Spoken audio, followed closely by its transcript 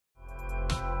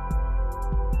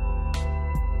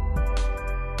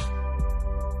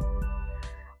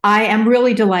I am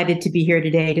really delighted to be here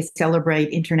today to celebrate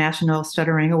International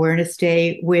Stuttering Awareness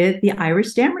Day with the Irish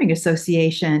Stammering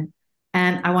Association.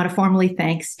 And I want to formally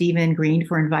thank Stephen Green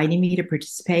for inviting me to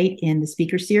participate in the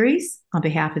speaker series on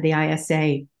behalf of the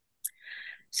ISA.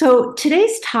 So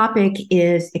today's topic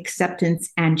is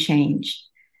acceptance and change.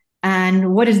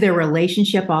 And what is their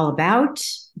relationship all about?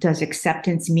 Does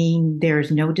acceptance mean there's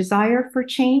no desire for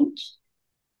change?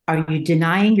 Are you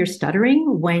denying your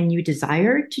stuttering when you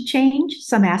desire to change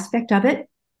some aspect of it?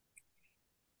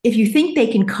 If you think they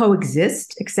can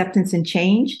coexist, acceptance and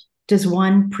change, does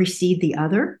one precede the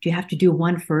other? Do you have to do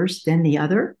one first, then the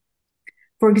other?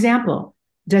 For example,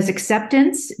 does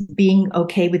acceptance, being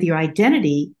okay with your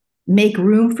identity, make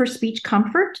room for speech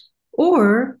comfort?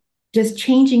 Or does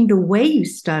changing the way you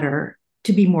stutter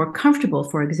to be more comfortable,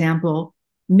 for example,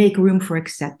 make room for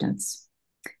acceptance?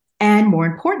 And more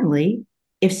importantly,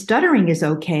 if stuttering is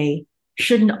okay,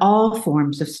 shouldn't all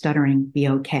forms of stuttering be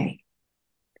okay?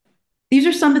 These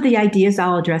are some of the ideas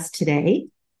I'll address today.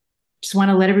 Just want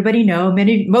to let everybody know,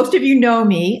 most of you know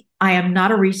me. I am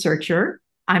not a researcher.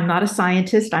 I'm not a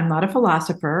scientist. I'm not a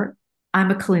philosopher.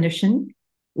 I'm a clinician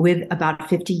with about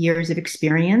 50 years of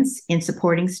experience in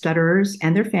supporting stutterers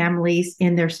and their families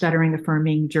in their stuttering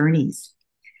affirming journeys.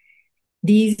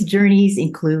 These journeys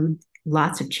include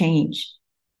lots of change,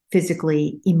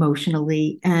 physically,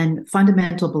 emotionally, and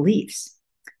fundamental beliefs.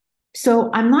 So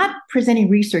I'm not presenting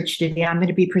research today. I'm going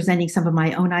to be presenting some of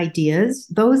my own ideas,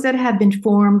 those that have been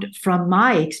formed from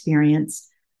my experience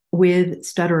with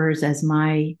stutterers as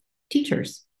my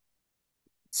teachers.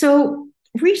 So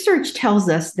research tells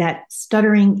us that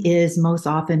stuttering is most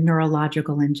often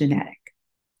neurological and genetic.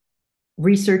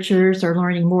 Researchers are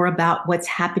learning more about what's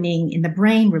happening in the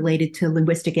brain related to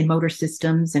linguistic and motor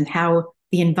systems and how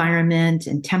the environment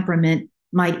and temperament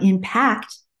might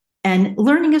impact, and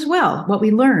learning as well, what we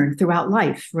learn throughout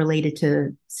life related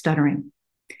to stuttering.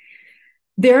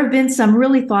 There have been some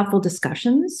really thoughtful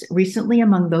discussions recently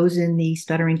among those in the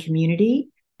stuttering community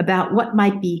about what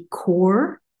might be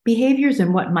core behaviors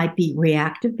and what might be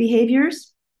reactive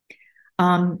behaviors.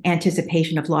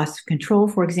 Anticipation of loss of control,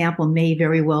 for example, may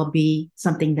very well be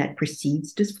something that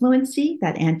precedes disfluency,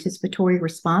 that anticipatory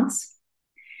response.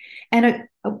 And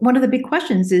one of the big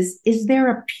questions is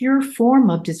there a pure form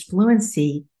of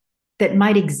disfluency that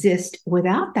might exist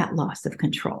without that loss of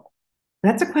control?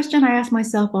 That's a question I ask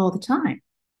myself all the time.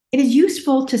 It is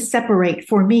useful to separate,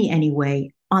 for me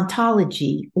anyway,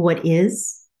 ontology, what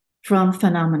is, from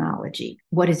phenomenology,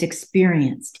 what is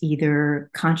experienced, either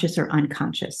conscious or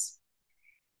unconscious.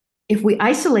 If we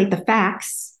isolate the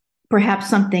facts, perhaps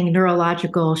something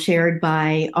neurological shared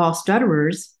by all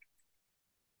stutterers,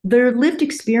 their lived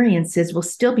experiences will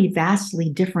still be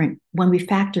vastly different when we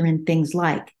factor in things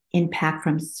like impact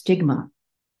from stigma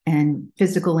and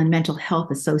physical and mental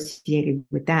health associated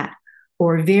with that,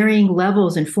 or varying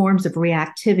levels and forms of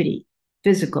reactivity,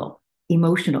 physical,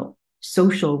 emotional,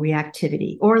 social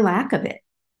reactivity, or lack of it,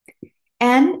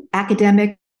 and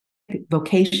academic,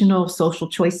 vocational, social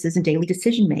choices, and daily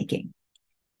decision making.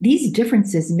 These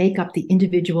differences make up the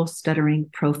individual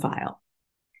stuttering profile.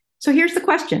 So here's the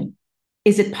question.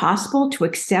 Is it possible to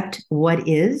accept what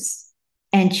is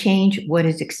and change what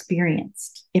is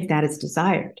experienced if that is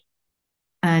desired?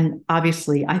 And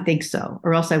obviously, I think so,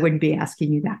 or else I wouldn't be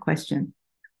asking you that question.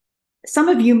 Some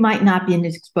of you might not be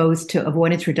exposed to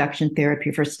avoidance reduction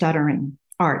therapy for stuttering,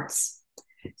 ARTS.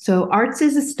 So ARTS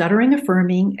is a stuttering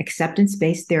affirming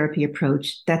acceptance-based therapy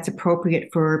approach that's appropriate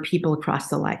for people across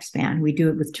the lifespan. We do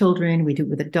it with children, we do it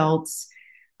with adults,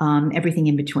 everything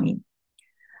in between.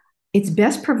 It's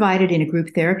best provided in a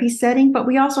group therapy setting, but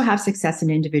we also have success in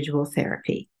individual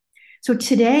therapy. So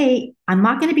today, I'm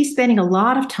not going to be spending a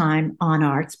lot of time on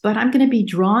ARTS, but I'm going to be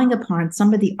drawing upon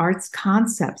some of the ARTS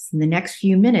concepts in the next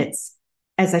few minutes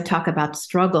as I talk about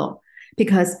struggle,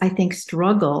 because I think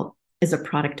struggle is a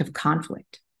product of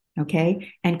conflict,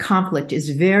 okay? And conflict is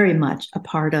very much a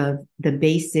part of the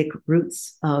basic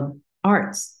roots of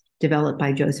ARTS developed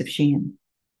by Joseph Sheehan.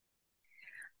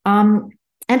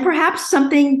 And perhaps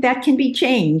something that can be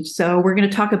changed. So we're going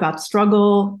to talk about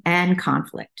struggle and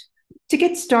conflict. To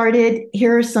get started,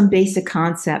 here are some basic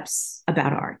concepts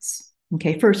about ARTS.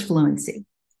 Okay, first, fluency.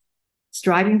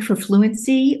 Striving for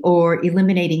fluency or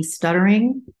eliminating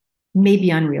stuttering may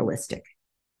be unrealistic.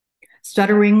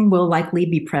 Stuttering will likely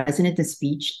be present in the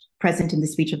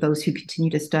speech of those who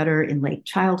continue to stutter in late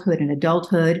childhood and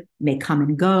adulthood, may come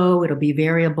and go, it'll be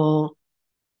variable.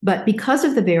 But because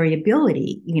of the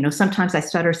variability, sometimes I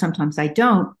stutter, sometimes I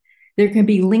don't, there can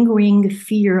be lingering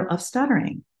fear of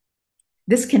stuttering.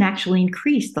 This can actually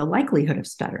increase the likelihood of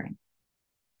stuttering.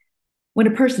 When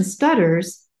a person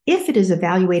stutters, if it is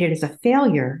evaluated as a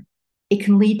failure, it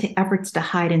can lead to efforts to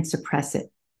hide and suppress it.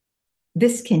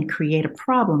 This can create a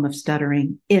problem of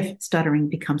stuttering if stuttering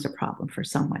becomes a problem for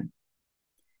someone.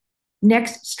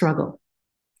 Next, struggle.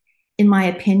 In my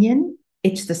opinion,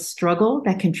 it's the struggle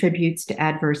that contributes to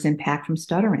adverse impact from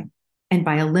stuttering. And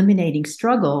by eliminating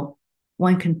struggle,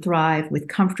 one can thrive with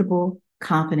comfortable,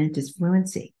 confident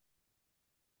fluency.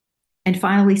 And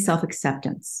finally,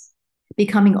 self-acceptance.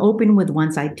 Becoming open with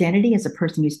one's identity as a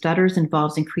person who stutters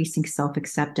involves increasing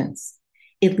self-acceptance.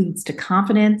 It leads to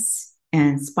confidence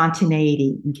and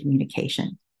spontaneity in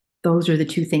communication. Those are the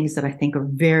two things that I think are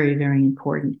very, very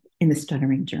important in the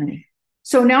stuttering journey.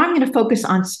 So now I'm going to focus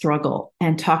on struggle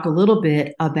and talk a little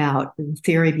bit about the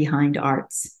theory behind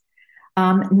arts.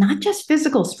 Not just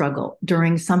physical struggle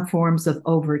during some forms of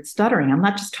overt stuttering. I'm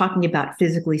not just talking about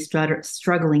physically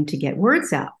struggling to get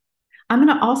words out. I'm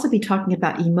going to also be talking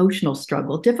about emotional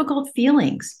struggle, difficult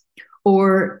feelings,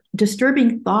 or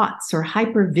disturbing thoughts or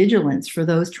hypervigilance for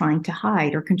those trying to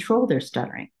hide or control their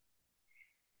stuttering.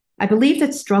 I believe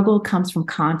that struggle comes from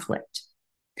conflict.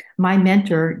 My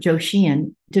mentor, Joe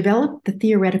Sheehan, developed the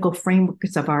theoretical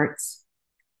frameworks of arts,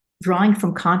 drawing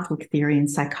from conflict theory and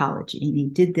psychology. And he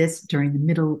did this during the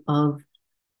middle of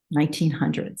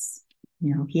 1900s.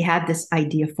 He had this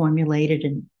idea formulated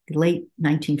in the late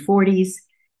 1940s,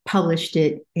 published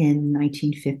it in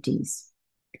 1950s.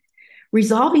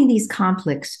 Resolving these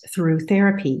conflicts through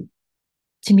therapy,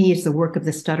 to me, is the work of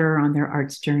the stutterer on their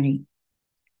arts journey.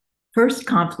 First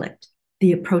conflict,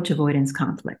 the approach avoidance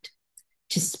conflict.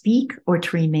 To speak or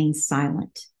to remain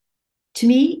silent. To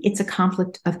me, it's a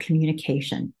conflict of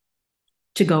communication.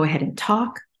 To go ahead and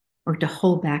talk or to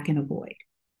hold back and avoid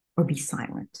or be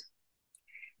silent.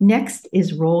 Next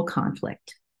is role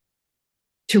conflict.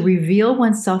 To reveal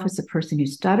oneself as a person who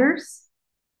stutters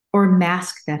or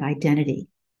mask that identity.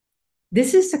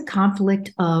 This is a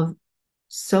conflict of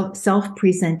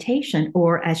self-presentation,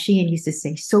 or as Sheehan used to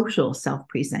say, social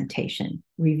self-presentation,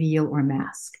 reveal or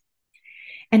mask.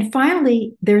 And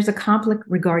finally, there's a conflict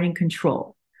regarding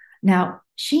control. Now,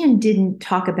 Sheehan didn't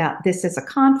talk about this as a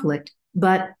conflict,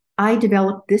 but I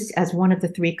developed this as one of the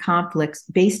three conflicts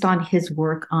based on his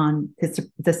work on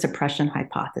the suppression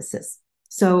hypothesis.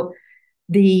 So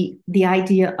the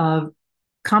idea of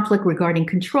conflict regarding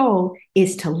control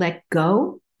is to let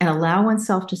go and allow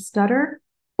oneself to stutter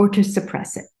or to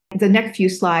suppress it. The next few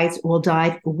slides will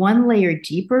dive one layer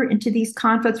deeper into these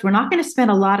conflicts. We're not going to spend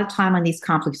a lot of time on these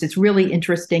conflicts. It's really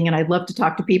interesting, and I'd love to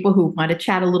talk to people who want to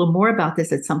chat a little more about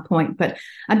this at some point. But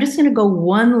I'm just going to go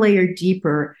one layer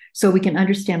deeper so we can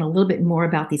understand a little bit more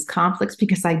about these conflicts,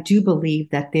 because I do believe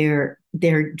that they're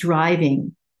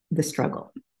driving the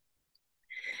struggle.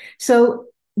 So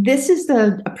this is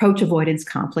the approach avoidance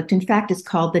conflict. In fact, it's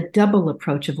called the double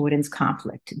approach avoidance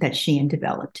conflict that Sheehan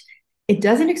developed. It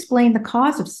doesn't explain the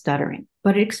cause of stuttering,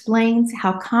 but it explains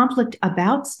how conflict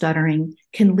about stuttering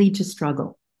can lead to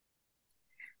struggle.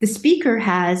 The speaker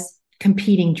has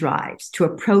competing drives to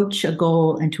approach a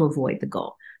goal and to avoid the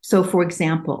goal. So, for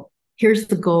example, here's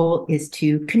the goal is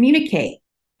to communicate.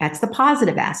 That's the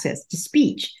positive aspect, to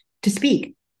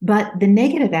speak. But the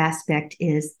negative aspect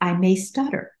is I may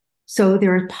stutter. So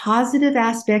there are positive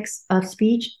aspects of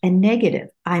speech and negative.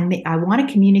 I want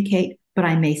to communicate, but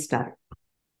I may stutter.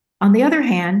 On the other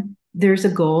hand, there's a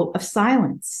goal of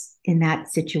silence in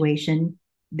that situation.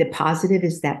 The positive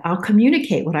is that I'll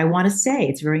communicate what I want to say.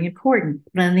 It's very important.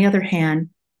 But on the other hand,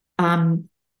 I'll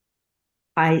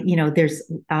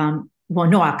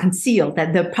conceal.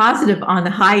 That the positive on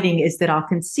the hiding is that I'll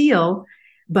conceal,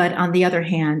 but on the other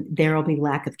hand, there will be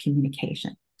lack of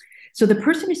communication. So the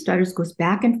person who stutters goes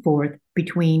back and forth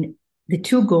between the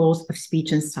two goals of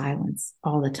speech and silence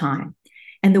all the time.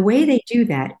 And the way they do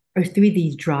that are through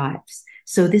these drives.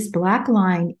 So this black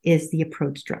line is the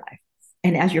approach drive.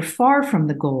 And as you're far from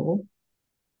the goal,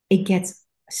 it gets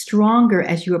stronger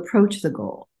as you approach the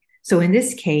goal. So in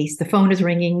this case, the phone is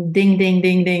ringing, ding, ding,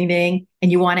 ding, ding, ding,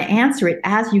 and you want to answer it.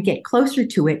 As you get closer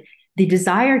to it, the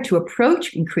desire to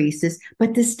approach increases,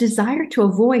 but this desire to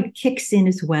avoid kicks in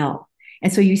as well.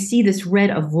 And so you see this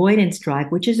red avoidance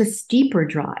drive, which is a steeper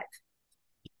drive.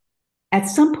 At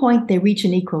some point, they reach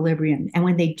an equilibrium. And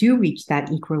when they do reach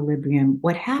that equilibrium,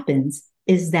 what happens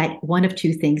is that one of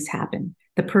two things happen.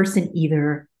 The person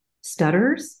either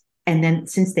stutters, and then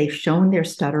since they've shown their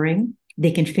stuttering,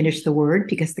 they can finish the word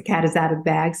because the cat is out of the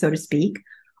bag, so to speak,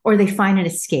 or they find an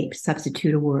escape,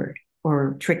 substitute a word,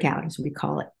 or trick out, as we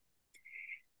call it.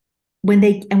 When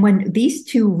these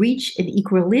two reach an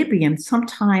equilibrium,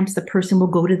 sometimes the person will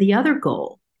go to the other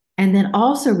goal and then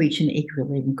also reach an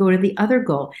equilibrium, go to the other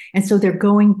goal. And so they're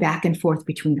going back and forth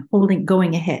between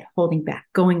going ahead, holding back,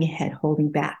 going ahead,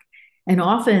 holding back. And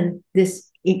often this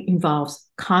It involves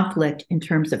conflict in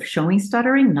terms of showing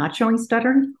stuttering, not showing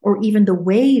stuttering, or even the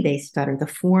way they stutter, the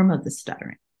form of the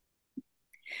stuttering.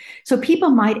 So people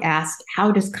might ask,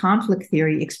 how does conflict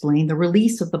theory explain the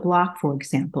release of the block, for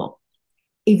example?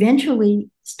 Eventually,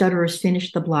 stutterers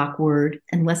finish the block word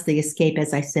unless they escape,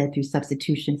 as I said, through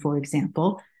substitution, for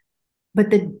example. But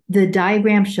the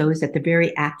diagram shows that the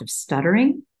very act of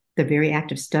stuttering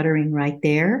right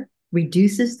there,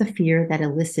 reduces the fear that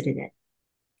elicited it.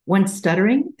 Once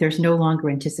stuttering, there's no longer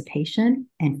anticipation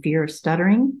and fear of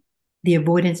stuttering. The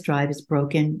avoidance drive is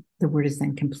broken. The word is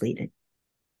then completed.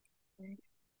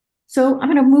 So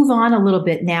I'm going to move on a little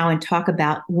bit now and talk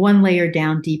about one layer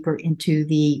down deeper into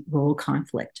the role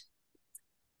conflict.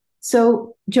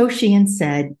 So Joe Sheehan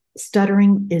said,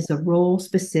 stuttering is a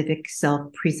role-specific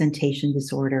self-presentation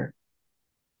disorder.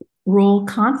 Role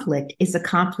conflict is a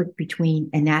conflict between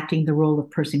enacting the role of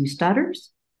person who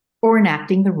stutters or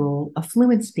enacting the role of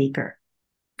fluent speaker.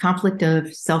 Conflict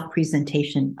of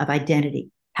self-presentation, of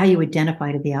identity, how you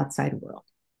identify to the outside world.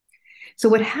 So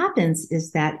what happens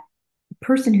is that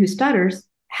person who stutters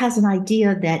has an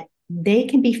idea that they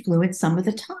can be fluent some of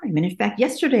the time. And in fact,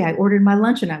 yesterday I ordered my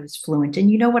lunch and I was fluent.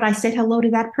 And you know what? I said hello to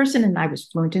that person and I was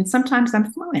fluent. And sometimes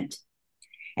I'm fluent.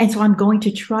 And so I'm going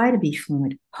to try to be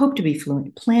fluent, hope to be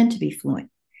fluent, plan to be fluent.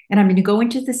 And I'm going to go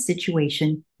into the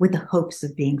situation with the hopes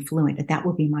of being fluent. And that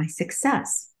will be my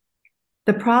success.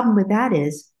 The problem with that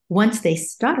is once they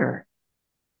stutter,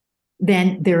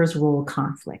 then there is role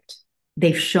conflict.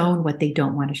 They've shown what they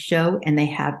don't want to show, and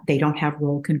they don't have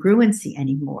role congruency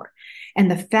anymore.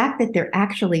 And the fact that they're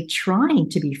actually trying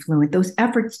to be fluent, those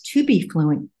efforts to be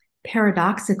fluent,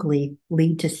 paradoxically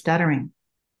lead to stuttering.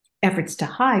 Efforts to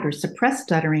hide or suppress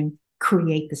stuttering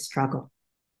create the struggle.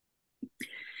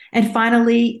 And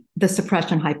finally, the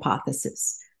suppression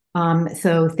hypothesis.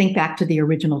 So think back to the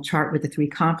original chart with the 3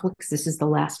 conflicts. This is the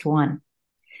last one.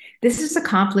 This is a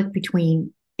conflict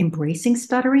between embracing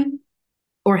stuttering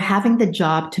or having the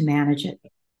job to manage it.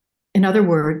 In other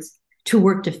words, to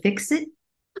work to fix it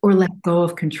or let go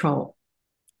of control.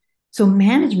 So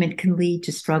management can lead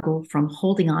to struggle from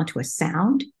holding on to a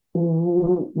sound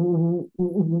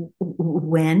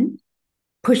when,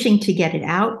 pushing to get it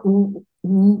out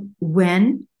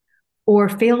when, or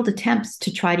failed attempts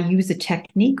to try to use a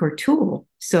technique or tool.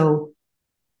 So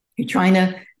you're trying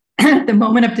to, at the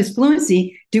moment of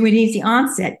disfluency, do an easy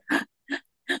onset.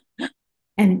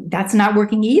 And that's not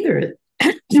working either.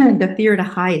 The fear to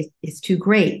hide is too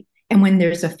great. And when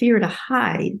there's a fear to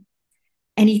hide,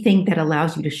 anything that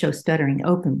allows you to show stuttering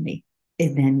openly,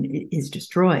 it then is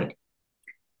destroyed.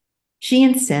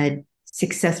 Sheehan said,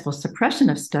 successful suppression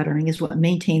of stuttering is what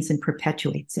maintains and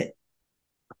perpetuates it.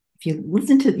 If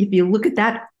you look at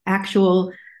that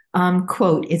actual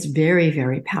quote, it's very,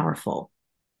 very powerful.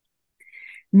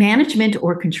 Management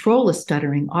or control of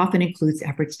stuttering often includes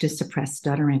efforts to suppress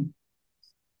stuttering,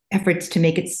 efforts to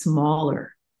make it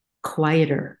smaller,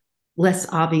 quieter, less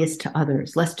obvious to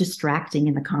others, less distracting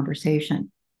in the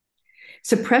conversation.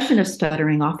 Suppression of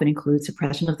stuttering often includes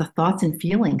suppression of the thoughts and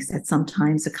feelings that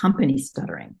sometimes accompany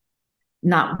stuttering,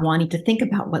 not wanting to think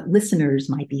about what listeners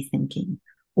might be thinking,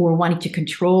 or wanting to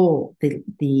control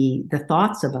the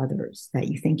thoughts of others that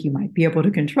you think you might be able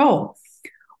to control,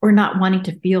 or not wanting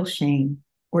to feel shame,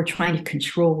 or trying to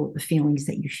control the feelings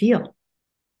that you feel.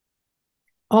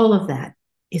 All of that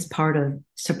is part of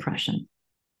suppression.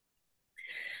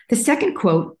 The second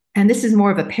quote, and this is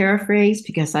more of a paraphrase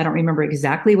because I don't remember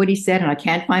exactly what he said and I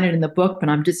can't find it in the book, but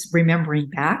I'm just remembering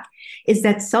back, is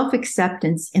that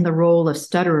self-acceptance in the role of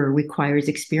stutterer requires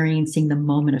experiencing the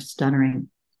moment of stuttering.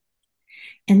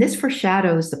 And this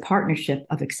foreshadows the partnership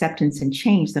of acceptance and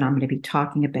change that I'm going to be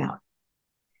talking about.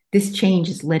 This change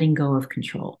is letting go of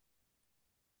control.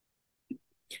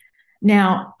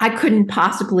 Now, I couldn't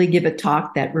possibly give a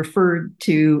talk that referred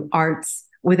to arts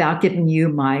without giving you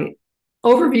my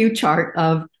overview chart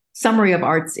of summary of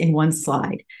arts in one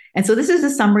slide. And so this is a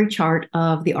summary chart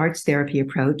of the arts therapy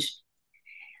approach.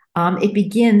 It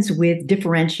begins with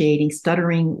differentiating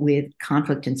stuttering with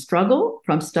conflict and struggle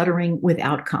from stuttering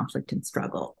without conflict and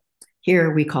struggle.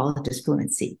 Here we call it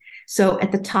disfluency. So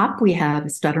at the top, we have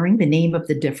stuttering, the name of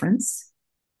the difference.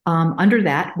 Under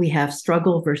that, we have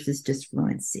struggle versus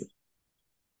disfluency.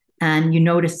 And you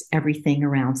notice everything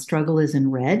around struggle is in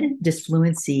red.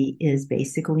 Disfluency is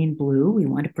basically in blue. We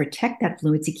want to protect that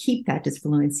fluency, keep that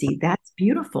disfluency. That's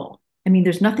beautiful. I mean,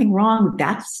 there's nothing wrong with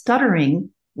that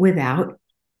stuttering without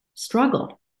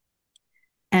struggle.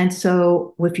 And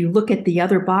so if you look at the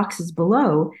other boxes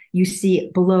below, you see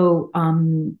below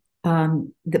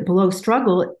below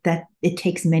struggle that it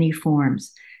takes many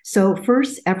forms. So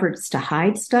first, efforts to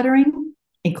hide stuttering,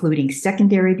 including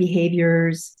secondary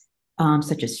behaviors,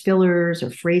 such as fillers or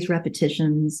phrase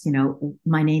repetitions.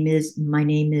 My name is, my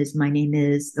name is, my name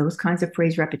is, those kinds of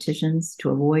phrase repetitions to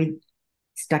avoid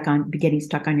getting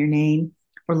stuck on your name,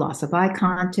 or loss of eye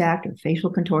contact or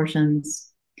facial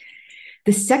contortions.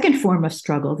 The second form of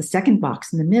struggle, the second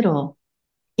box in the middle,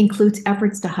 includes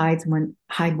efforts to hide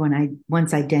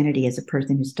one's identity as a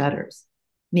person who stutters,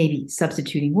 maybe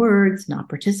substituting words, not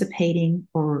participating,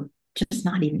 or just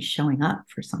not even showing up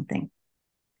for something.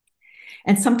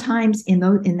 And sometimes in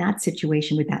that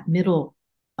situation with that middle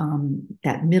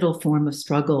form of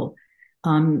struggle,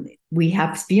 we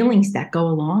have feelings that go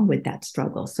along with that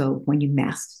struggle. So when you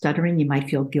mask stuttering, you might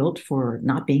feel guilt for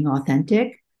not being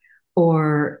authentic.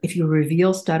 Or if you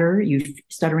reveal stuttering,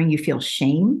 you feel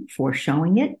shame for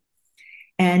showing it.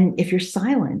 And if you're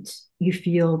silent, you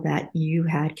feel that you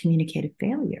had communicative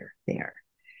failure there.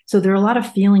 So there are a lot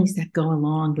of feelings that go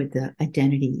along with the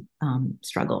identity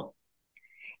struggle.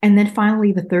 And then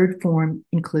finally, the third form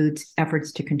includes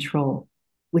efforts to control,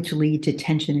 which lead to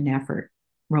tension and effort,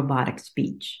 robotic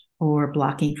speech, or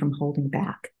blocking from holding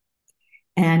back.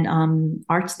 And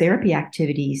arts therapy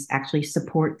activities actually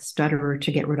support the stutterer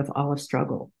to get rid of all of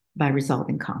struggle by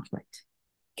resolving conflict.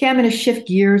 Okay, I'm going to shift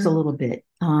gears a little bit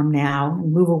now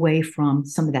and move away from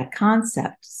some of that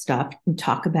concept stuff and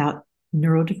talk about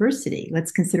neurodiversity.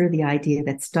 Let's consider the idea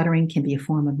that stuttering can be a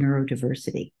form of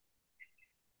neurodiversity.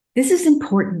 This is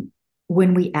important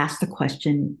when we ask the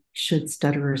question, should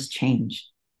stutterers change?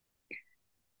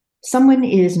 Someone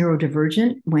is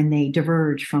neurodivergent when they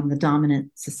diverge from the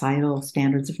dominant societal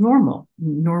standards of normal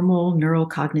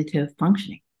neurocognitive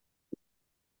functioning.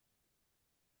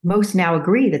 Most now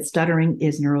agree that stuttering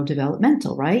is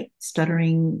neurodevelopmental, right?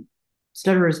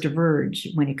 Stutterers diverge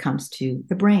when it comes to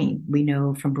the brain. We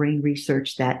know from brain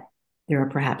research that there are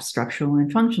perhaps structural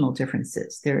and functional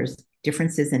differences. There's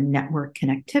differences in network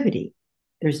connectivity.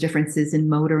 There's differences in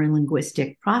motor and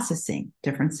linguistic processing,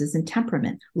 differences in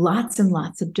temperament, lots and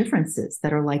lots of differences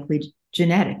that are likely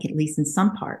genetic, at least in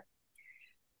some part.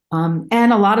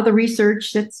 And a lot of the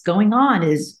research that's going on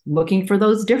is looking for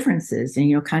those differences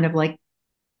and, kind of like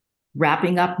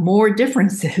wrapping up more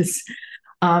differences.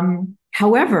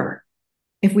 However,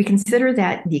 if we consider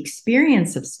that the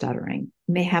experience of stuttering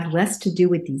may have less to do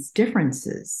with these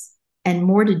differences and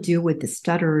more to do with the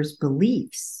stutterer's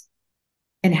beliefs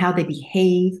and how they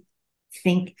behave,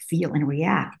 think, feel, and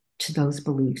react to those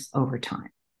beliefs over time.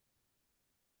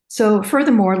 So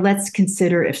furthermore, let's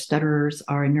consider if stutterers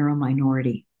are a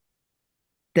neurominority.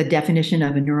 The definition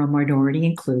of a neurominority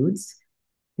includes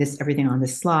everything on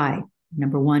this slide.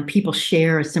 Number one, people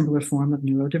share a similar form of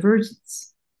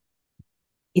neurodivergence.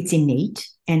 It's innate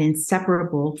and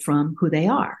inseparable from who they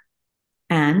are.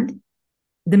 And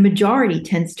the majority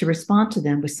tends to respond to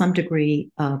them with some degree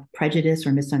of prejudice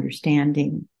or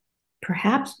misunderstanding,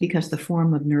 perhaps because the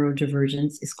form of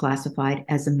neurodivergence is classified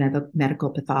as a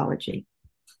medical pathology.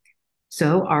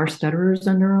 So are stutterers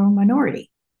a neurominority?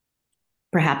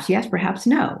 Perhaps yes, perhaps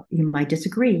no. You might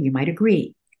disagree, you might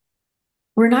agree.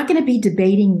 We're not going to be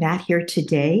debating that here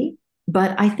today,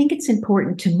 but I think it's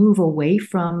important to move away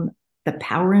from the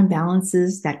power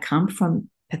imbalances that come from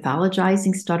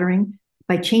pathologizing stuttering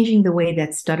by changing the way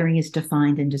that stuttering is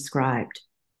defined and described,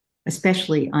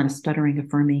 especially on a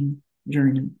stuttering-affirming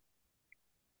journey.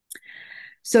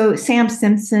 So Sam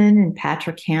Simpson and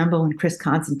Patrick Campbell and Chris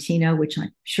Constantino, which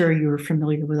I'm sure you're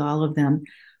familiar with all of them,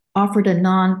 offered a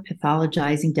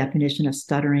non-pathologizing definition of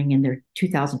stuttering in their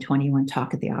 2021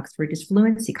 talk at the Oxford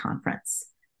Fluency Conference.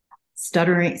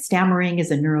 Stammering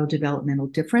is a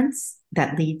neurodevelopmental difference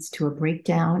that leads to a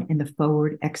breakdown in the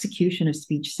forward execution of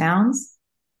speech sounds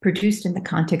produced in the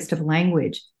context of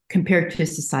language compared to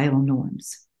societal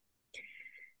norms.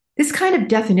 This kind of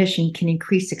definition can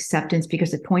increase acceptance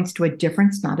because it points to a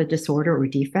difference, not a disorder or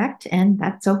defect, and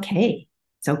that's okay.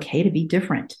 It's okay to be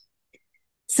different.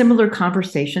 Similar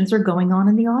conversations are going on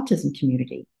in the autism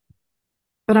community.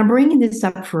 But I'm bringing this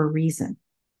up for a reason.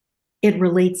 It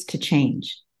relates to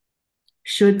change.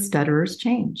 Should stutterers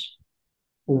change?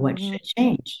 What should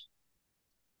change?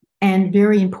 And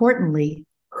very importantly,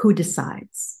 who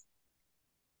decides?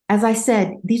 As I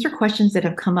said, these are questions that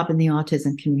have come up in the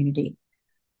autism community.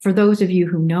 For those of you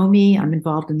who know me, I'm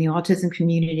involved in the autism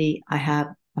community. I have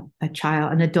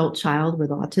an adult child with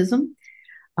autism.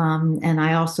 And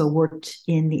I also worked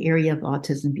in the area of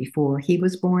autism before he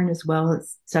was born, as well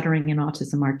as stuttering and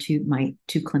autism are my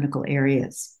two clinical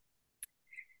areas.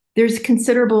 There's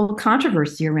considerable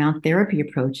controversy around therapy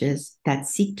approaches that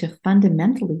seek to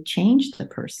fundamentally change the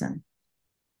person.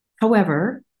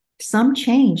 However, some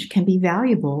change can be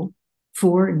valuable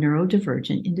for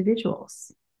neurodivergent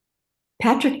individuals.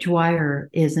 Patrick Dwyer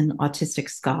is an autistic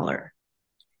scholar.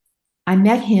 I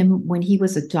met him when he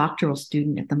was a doctoral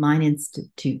student at the Mine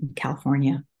Institute in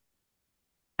California.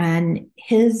 And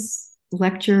his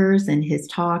lectures and his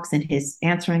talks and his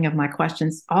answering of my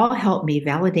questions all helped me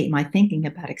validate my thinking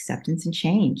about acceptance and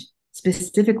change,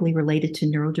 specifically related to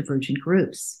neurodivergent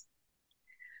groups.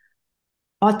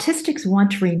 Autistics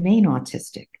want to remain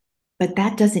autistic, but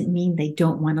that doesn't mean they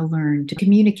don't want to learn to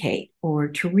communicate or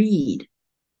to read.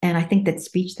 And I think that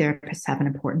speech therapists have an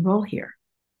important role here.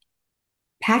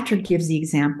 Patrick gives the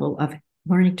example of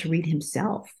learning to read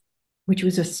himself, which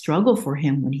was a struggle for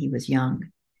him when he was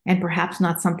young, and perhaps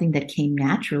not something that came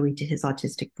naturally to his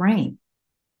autistic brain.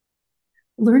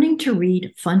 Learning to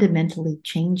read fundamentally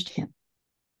changed him,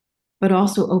 but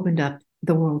also opened up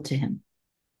the world to him.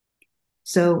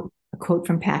 So, a quote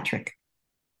from Patrick: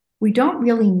 "We don't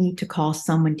really need to call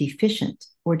someone deficient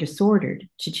or disordered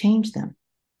to change them.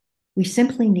 We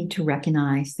simply need to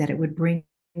recognize that it would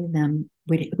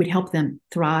would help them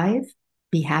thrive,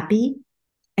 be happy,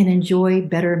 and enjoy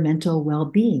better mental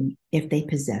well-being if they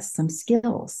possess some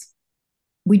skills.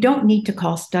 We don't need to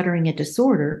call stuttering a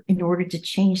disorder in order to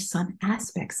change some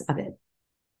aspects of it."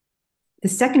 The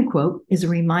second quote is a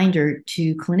reminder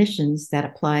to clinicians that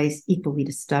applies equally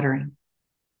to stuttering.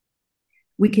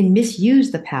 "We can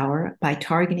misuse the power by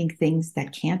targeting things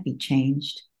that can't be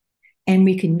changed, and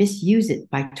we can misuse it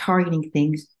by targeting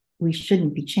things we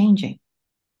shouldn't be changing."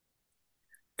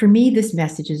 For me, this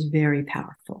message is very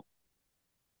powerful.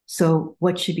 So,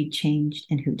 what should be changed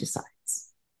and who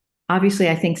decides? Obviously,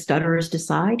 I think stutterers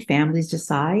decide, families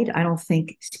decide. I don't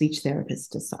think speech therapists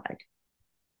decide.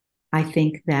 I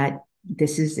think that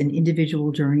this is an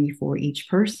individual journey for each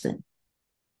person.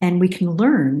 And we can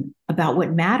learn about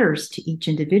what matters to each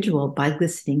individual by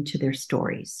listening to their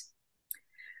stories.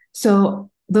 So,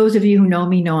 those of you who know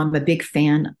me know I'm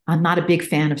not a big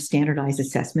fan of standardized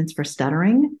assessments for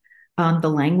stuttering. The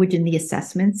language in the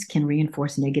assessments can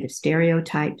reinforce negative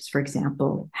stereotypes. For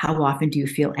example, how often do you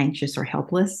feel anxious or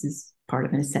helpless is part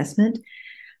of an assessment.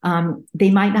 They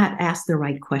might not ask the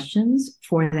right questions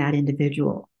for that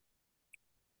individual.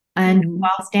 And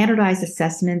while standardized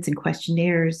assessments and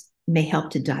questionnaires may help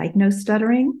to diagnose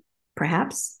stuttering,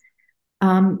 perhaps,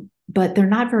 but they're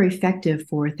not very effective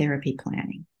for therapy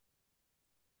planning.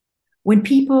 When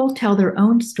people tell their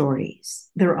own stories,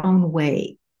 their own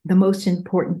way, the most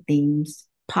important themes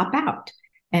pop out.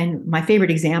 And my favorite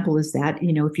example is that,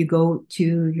 if you go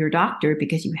to your doctor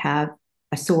because you have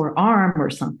a sore arm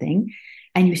or something,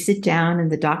 and you sit down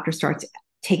and the doctor starts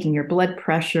taking your blood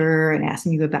pressure and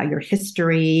asking you about your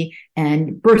history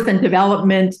and birth and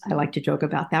development. I like to joke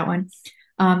about that one.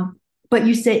 But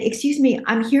you say, "Excuse me,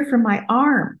 I'm here for my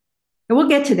arm." And we'll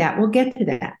get to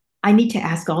that. I need to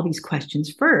ask all these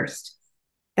questions first.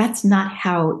 That's not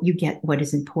how you get what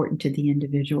is important to the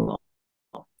individual.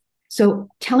 So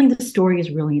telling the story is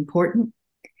really important,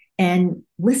 and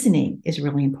listening is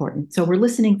really important. So we're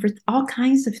listening for all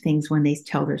kinds of things when they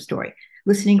tell their story.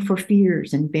 Listening for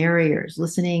fears and barriers,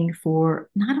 listening for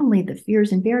not only the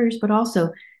fears and barriers, but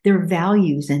also their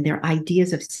values and their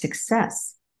ideas of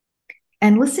success.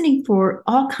 And listening for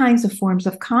all kinds of forms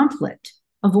of conflict,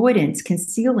 avoidance,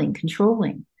 concealing,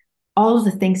 controlling, all of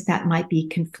the things that might be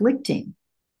conflicting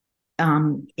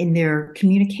in their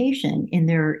communication, in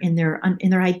their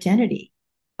identity,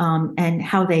 and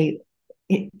how they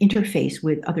interface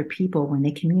with other people when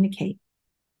they communicate.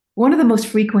 One of the most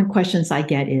frequent questions I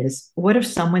get is, what if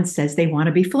someone says they want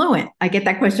to be fluent? I get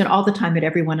that question all the time at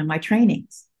every one of my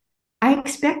trainings. I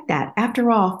expect that.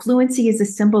 After all, fluency is a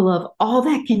symbol of all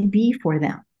that can be for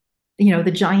them.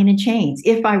 The giant in chains.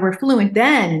 If I were fluent,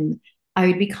 then I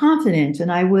would be confident,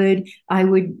 and I would,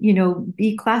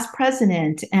 be class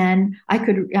president, and I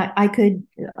could,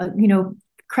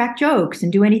 crack jokes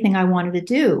and do anything I wanted to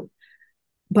do.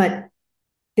 But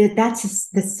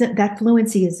that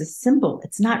fluency is a symbol.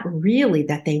 It's not really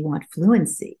that they want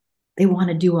fluency. They want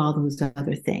to do all those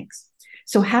other things.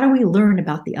 So how do we learn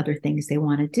about the other things they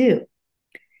want to do?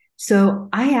 So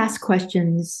I ask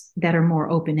questions that are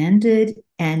more open-ended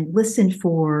and listen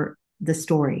for the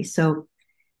story. So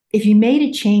if you made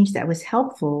a change that was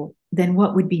helpful, then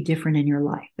what would be different in your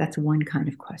life? That's one kind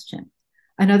of question.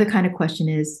 Another kind of question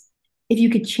is, if you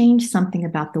could change something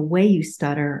about the way you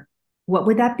stutter, what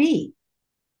would that be?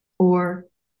 Or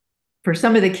for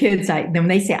some of the kids, when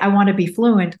they say, "I want to be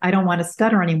fluent, I don't want to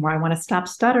stutter anymore, I want to stop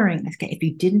stuttering." I say, if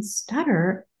you didn't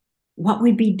stutter, what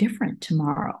would be different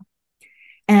tomorrow?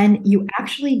 And you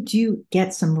actually do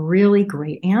get some really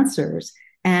great answers.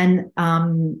 And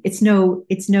it's no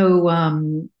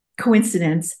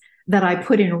coincidence that I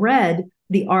put in red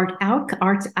the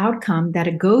art's outcome that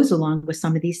it goes along with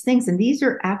some of these things. And these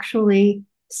are actually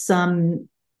some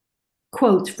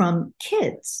quotes from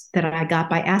kids that I got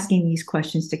by asking these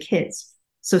questions to kids.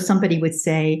 So somebody would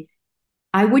say,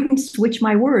 I wouldn't switch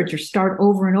my words or start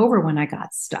over and over when I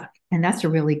got stuck. And that's a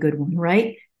really good one,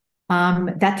 right?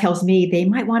 That tells me they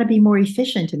might want to be more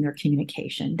efficient in their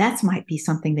communication. That might be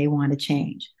something they want to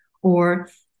change. Or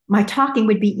my talking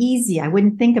would be easy. I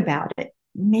wouldn't think about it.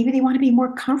 Maybe they want to be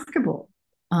more comfortable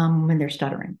when they're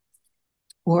stuttering.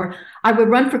 Or I would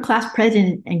run for class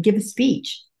president and give a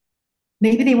speech.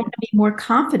 Maybe they want to be more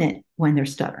confident when they're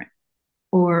stuttering.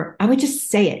 Or I would just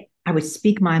say it. I would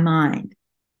speak my mind.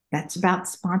 That's about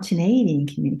spontaneity in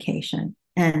communication.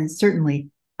 And certainly,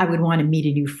 I would want to meet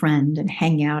a new friend and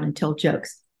hang out and tell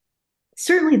jokes.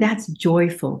 Certainly, that's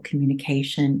joyful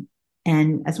communication.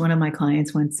 And as one of my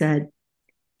clients once said,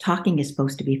 talking is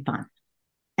supposed to be fun.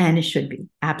 And it should be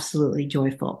absolutely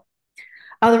joyful.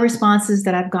 Other responses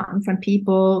that I've gotten from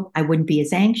people, I wouldn't be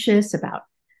as anxious about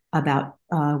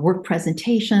work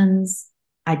presentations.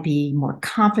 I'd be more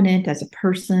confident as a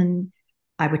person.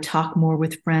 I would talk more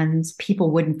with friends.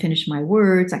 People wouldn't finish my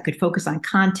words. I could focus on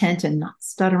content and not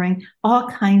stuttering, all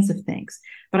kinds of things.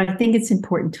 But I think it's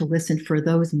important to listen for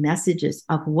those messages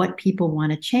of what people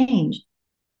want to change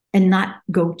and not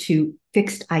go to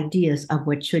fixed ideas of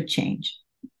what should change.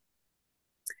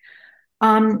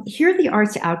 Here, the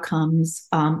arts outcomes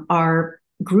are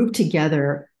grouped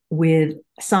together with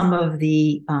some of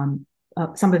the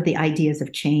ideas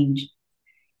of change,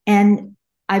 and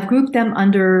I've grouped them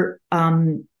under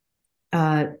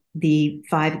the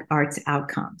 5 arts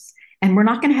outcomes. And we're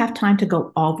not going to have time to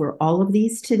go over all of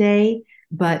these today,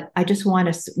 but I just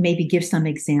want to maybe give some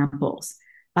examples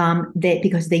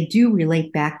because they do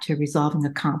relate back to resolving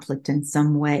a conflict in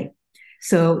some way.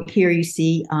 So here you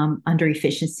see under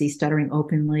efficiency, stuttering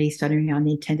openly, stuttering on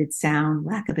the intended sound,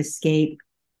 lack of escape,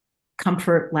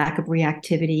 comfort, lack of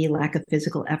reactivity, lack of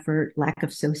physical effort, lack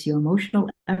of socio-emotional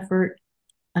effort.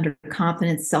 Under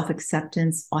confidence,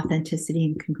 self-acceptance, authenticity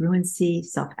and congruency,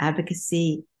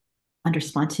 self-advocacy. Under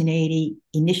spontaneity,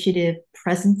 initiative,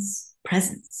 presence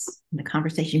in the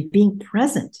conversation, being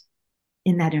present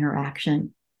in that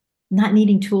interaction, not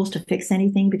needing tools to fix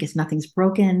anything because nothing's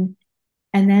broken.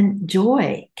 And then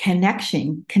joy,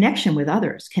 connection with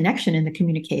others, connection in the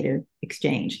communicative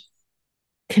exchange,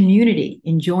 community,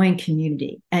 enjoying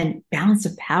community, and balance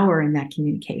of power in that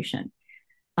communication.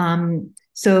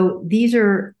 So these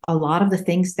are a lot of the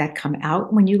things that come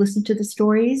out when you listen to the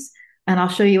stories, and I'll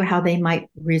show you how they might,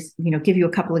 give you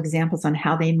a couple examples on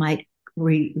how they might,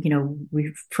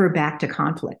 refer back to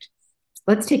conflict.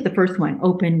 Let's take the first one: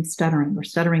 open stuttering or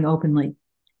stuttering openly.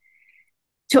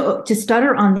 To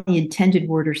stutter on the intended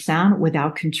word or sound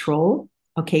without control,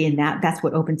 okay, and that's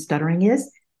what open stuttering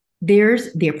is.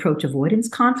 There's the approach avoidance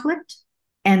conflict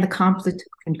and the conflict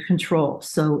control.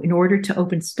 So in order to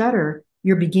open stutter,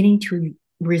 you're beginning to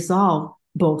resolve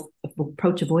both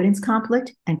approach avoidance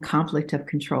conflict and conflict of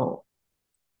control.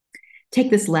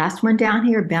 Take this last one down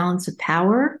here, balance of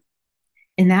power.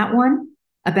 In that one,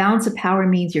 a balance of power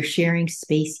means you're sharing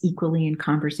space equally in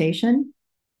conversation.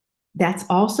 That's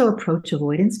also approach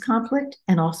avoidance conflict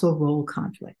and also role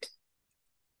conflict.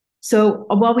 So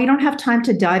while we don't have time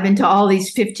to dive into all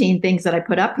these 15 things that I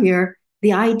put up here,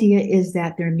 the idea is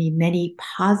that there may be many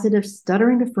positive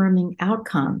stuttering affirming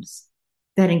outcomes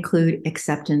that include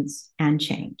acceptance and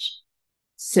change.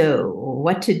 So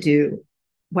what to do,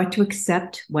 what to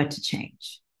accept, what to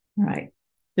change, right?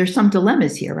 There's some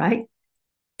dilemmas here, right?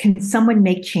 Can someone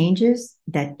make changes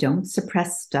that don't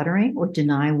suppress stuttering or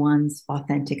deny one's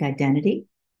authentic identity?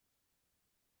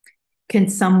 Can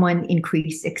someone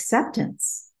increase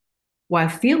acceptance while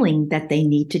feeling that they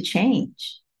need to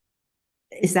change?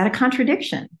 Is that a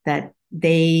contradiction, that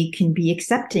they can be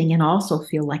accepting and also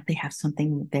feel like they have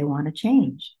something they want to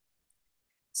change?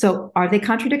 So are they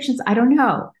contradictions? I don't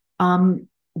know.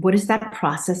 What is that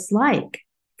process like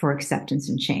for acceptance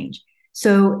and change?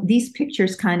 So these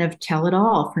pictures kind of tell it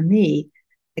all for me.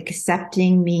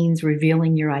 Accepting means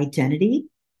revealing your identity.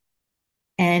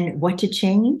 And what to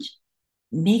change?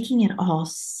 Making it all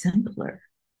simpler.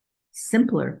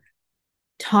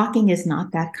 Talking is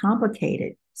not that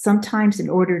complicated. Sometimes in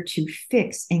order to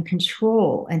fix and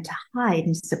control and to hide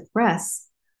and suppress,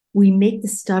 we make the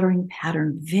stuttering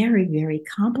pattern very, very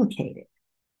complicated.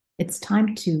 It's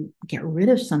time to get rid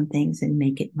of some things and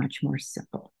make it much more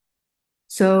simple.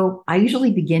 So I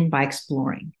usually begin by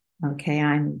exploring. Okay,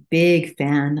 I'm a big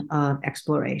fan of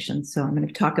exploration. So I'm going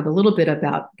to talk a little bit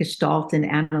about Gestalt and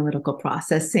analytical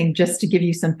processing just to give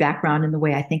you some background in the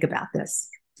way I think about this.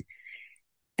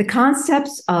 The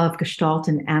concepts of Gestalt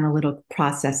and analytical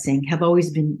processing have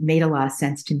always made a lot of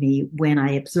sense to me when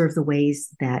I observe the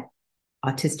ways that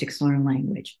autistics learn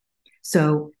language.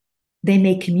 So They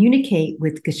may communicate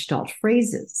with Gestalt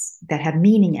phrases that have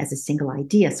meaning as a single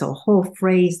idea. So a whole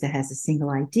phrase that has a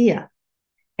single idea.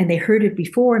 And they heard it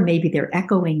before, maybe they're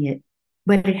echoing it,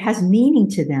 but it has meaning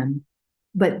to them.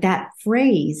 But that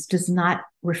phrase does not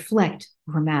reflect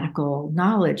grammatical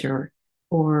knowledge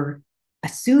or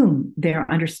assume their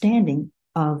understanding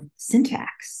of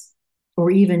syntax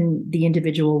or even the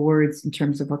individual words in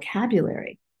terms of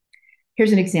vocabulary.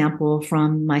 Here's an example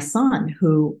from my son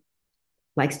who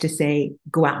likes to say,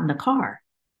 go out in the car.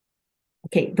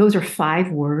 Okay, those are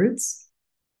 5 words.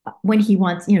 When he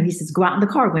wants, he says, go out in the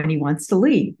car when he wants to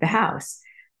leave the house.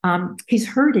 He's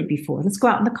heard it before. Let's go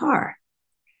out in the car.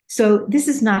 So this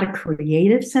is not a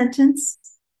creative sentence.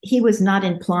 He was not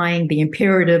implying the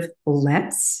imperative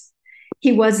let's.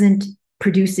 He wasn't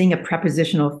producing a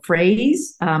prepositional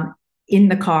phrase in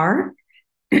the car.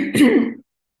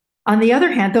 On the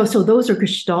other hand, though, so those are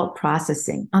Gestalt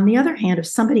processing. On the other hand, if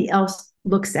somebody else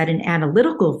looks at an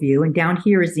analytical view, and down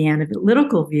here is the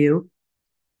analytical view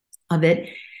of it,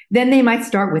 then they might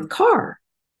start with car,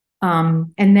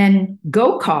 and then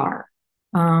go car,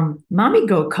 mommy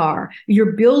go car.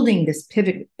 You're building this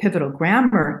pivotal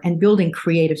grammar and building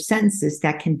creative sentences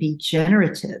that can be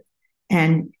generative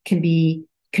and can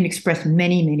express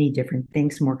many, many different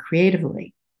things more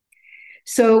creatively.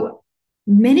 So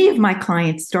many of my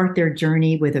clients start their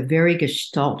journey with a very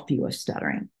Gestalt view of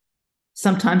stuttering.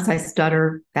 Sometimes I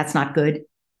stutter, that's not good.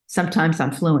 Sometimes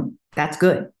I'm fluent, that's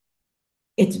good.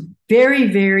 It's very,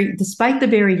 very, despite the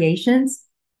variations,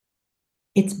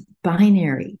 it's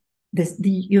binary.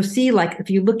 You'll see, like, if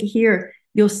you look here,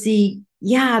 you'll see,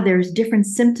 there's different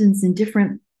symptoms in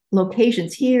different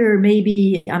locations. Here,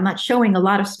 maybe I'm not showing a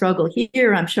lot of struggle.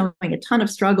 Here, I'm showing a ton of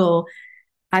struggle.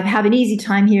 I have an easy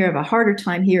time here, I have a harder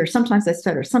time here. Sometimes I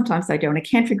stutter, sometimes I don't. I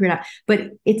can't figure it out. But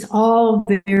it's all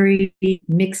very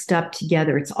mixed up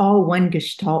together. It's all one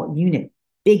Gestalt unit.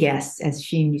 Big S, as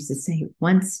Sheen used to say,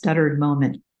 one stuttered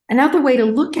moment. Another way to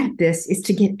look at this is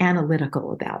to get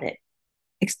analytical about it.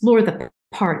 Explore the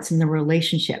parts and the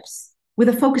relationships with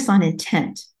a focus on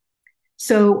intent.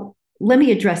 So let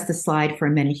me address the slide for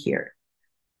a minute here.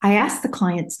 I ask the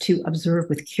clients to observe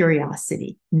with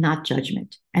curiosity, not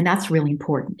judgment. And that's really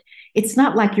important. It's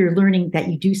not like you're learning that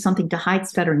you do something to hide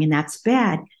stuttering and that's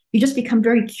bad. You just become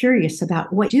very curious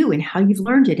about what you do and how you've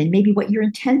learned it and maybe what your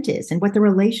intent is and what the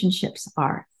relationships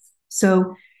are.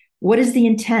 So what is the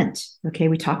intent? Okay,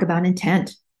 we talk about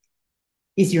intent.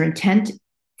 Is your intent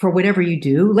for whatever you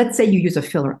do? Let's say you use a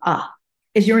filler,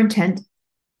 is your intent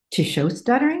to show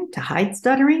stuttering, to hide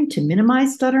stuttering, to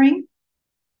minimize stuttering,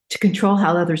 to control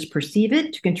how others perceive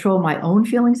it, to control my own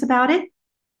feelings about it?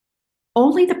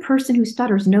 Only the person who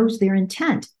stutters knows their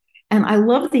intent. And I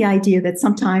love the idea that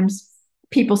sometimes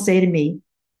people say to me,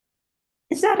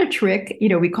 is that a trick?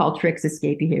 We call tricks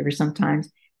escape behavior sometimes.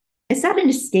 Is that an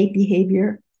escape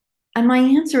behavior? And my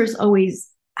answer is always,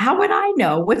 how would I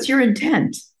know? What's your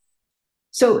intent?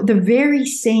 So the very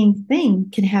same thing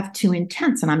can have 2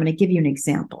 intents. And I'm going to give you an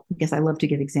example because I love to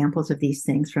give examples of these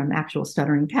things from actual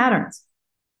stuttering patterns.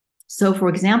 So for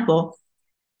example,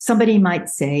 somebody might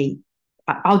say,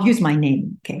 I'll use my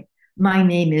name, okay? My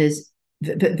name is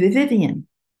Vivian,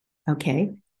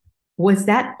 okay? Was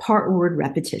that part word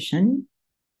repetition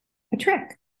a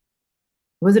trick?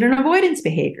 Was it an avoidance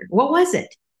behavior? What was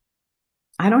it?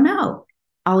 I don't know.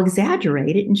 I'll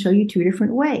exaggerate it and show you 2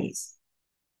 different ways.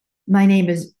 My name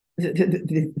is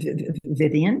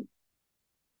Vivian.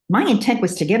 My intent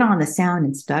was to get on the sound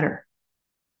and stutter.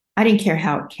 I didn't care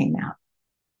how it came out.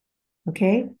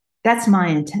 Okay, that's my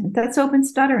intent. That's open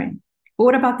stuttering. But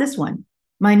what about this one?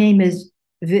 My name is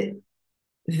Vivian.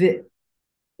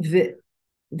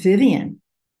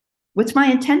 What's my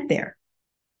intent there?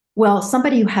 Well,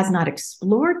 somebody who has not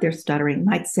explored their stuttering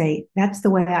might say, that's the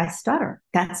way I stutter.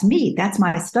 That's me. That's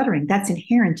my stuttering. That's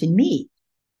inherent in me.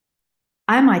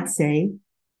 I might say,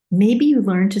 maybe you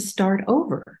learned to start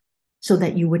over so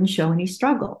that you wouldn't show any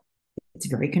struggle. It's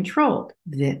very controlled.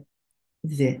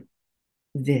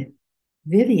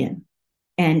 Vivian.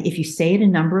 And if you say it a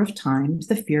number of times,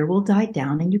 the fear will die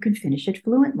down and you can finish it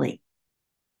fluently.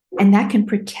 And that can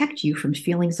protect you from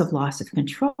feelings of loss of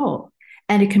control.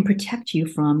 And it can protect you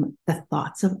from the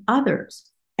thoughts of others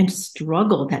and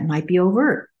struggle that might be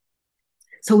overt.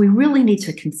 So we really need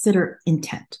to consider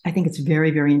intent. I think it's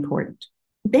very, very important.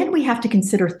 Then we have to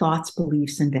consider thoughts,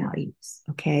 beliefs, and values,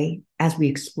 okay, as we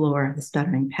explore the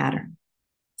stuttering pattern.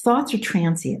 Thoughts are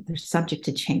transient. They're subject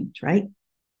to change, right?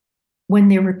 When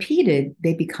they're repeated,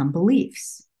 they become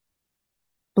beliefs.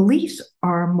 Beliefs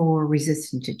are more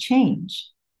resistant to change,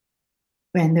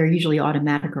 and they're usually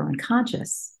automatic or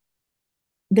unconscious.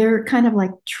 They're kind of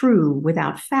like true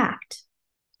without fact.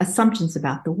 assumptions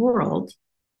about the world.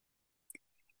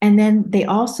 And then they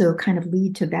also kind of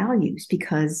lead to values,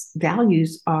 because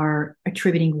values are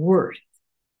attributing worth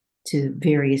to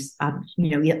various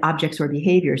objects or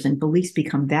behaviors, and beliefs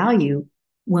become value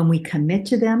when we commit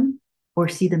to them or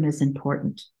see them as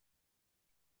important.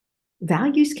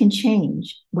 Values can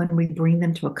change when we bring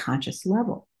them to a conscious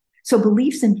level. So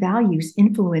beliefs and values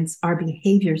influence our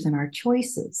behaviors and our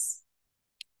choices.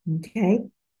 Okay.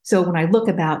 So when I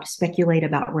speculate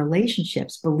about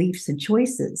relationships, beliefs, and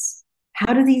choices,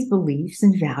 how do these beliefs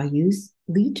and values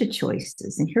lead to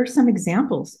choices? And here's some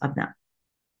examples of them.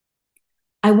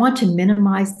 I want to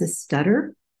minimize the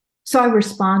stutter, so I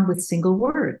respond with single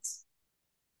words.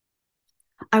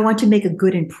 I want to make a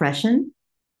good impression,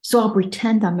 so I'll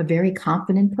pretend I'm a very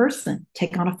confident person,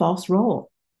 take on a false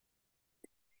role.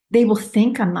 They will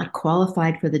think I'm not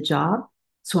qualified for the job,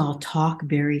 so I'll talk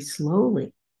very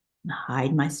slowly and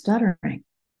hide my stuttering.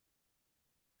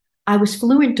 I was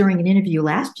fluent during an interview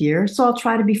last year, so I'll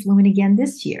try to be fluent again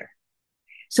this year.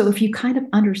 So if you kind of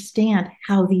understand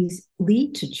how these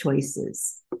lead to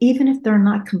choices, even if they're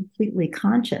not completely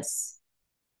conscious,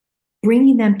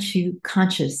 bringing them to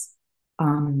conscious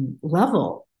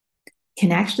level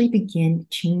can actually begin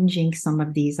changing some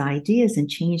of these ideas and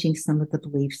changing some of the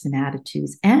beliefs and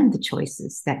attitudes and the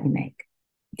choices that you make.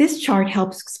 This chart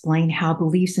helps explain how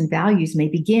beliefs and values may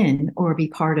begin or be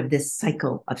part of this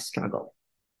cycle of struggle.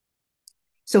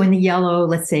 So in the yellow,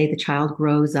 let's say the child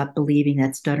grows up believing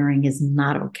that stuttering is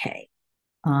not okay.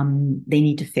 They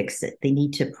need to fix it. They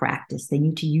need to practice. They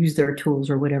need to use their tools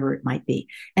or whatever it might be.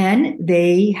 And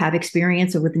they have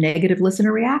experience with negative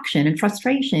listener reaction and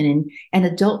frustration and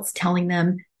adults telling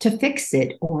them to fix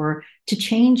it or to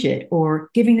change it or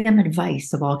giving them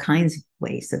advice of all kinds of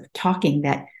ways of talking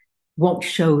that won't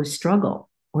show struggle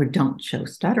or don't show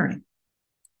stuttering.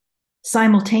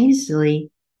 Simultaneously,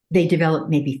 they develop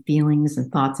maybe feelings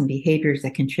and thoughts and behaviors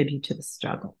that contribute to the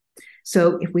struggle.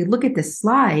 So if we look at this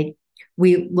slide,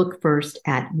 we look first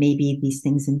at maybe these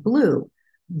things in blue,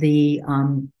 the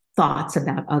thoughts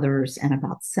about others and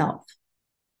about self.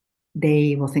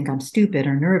 They will think I'm stupid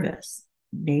or nervous.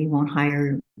 They won't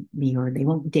hire me, or they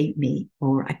won't date me,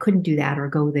 or I couldn't do that or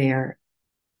go there.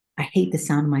 I hate the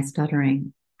sound of my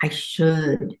stuttering. I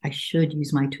should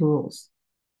use my tools.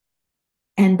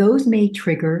 And those may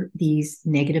trigger these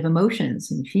negative emotions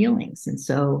and feelings. And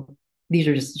so these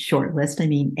are just a short list. I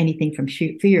mean, anything from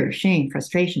fear, shame,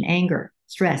 frustration, anger,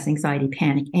 stress, anxiety,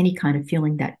 panic, any kind of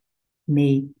feeling that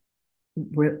may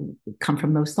come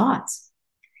from those thoughts.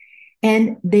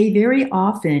 And they very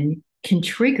often can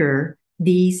trigger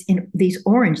these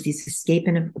escape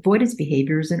and avoidance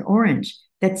behaviors in orange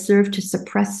that serve to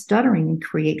suppress stuttering and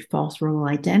create false role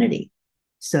identity.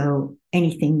 So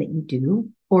anything that you do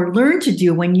or learn to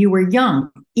do when you were young,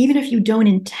 even if you don't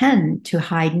intend to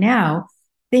hide now,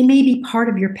 they may be part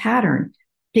of your pattern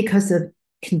because of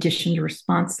conditioned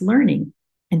response learning,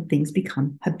 and things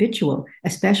become habitual,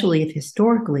 especially if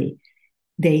historically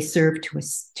they serve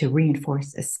to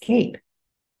reinforce escape.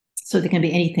 So there can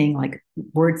be anything like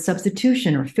word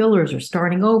substitution or fillers or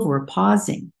starting over or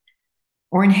pausing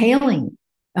or inhaling,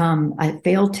 a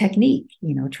failed technique,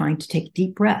 trying to take a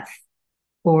deep breath,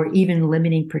 or even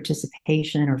limiting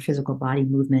participation or physical body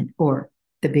movement, or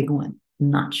the big one,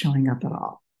 not showing up at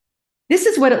all. This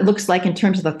is what it looks like in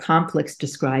terms of the conflicts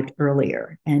described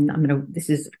earlier. And this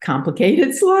is a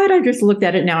complicated slide. I just looked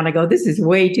at it now and I go, this is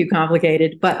way too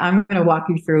complicated, but I'm going to walk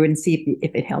you through and see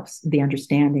if it helps the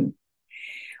understanding.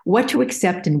 What to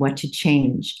accept and what to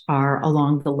change are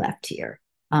along the left here.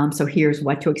 So here's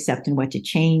what to accept and what to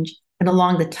change. And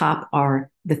along the top are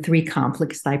the three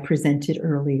conflicts that I presented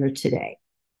earlier today.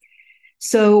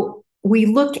 So we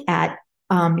look at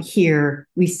here,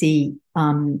 we see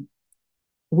in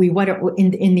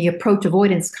the approach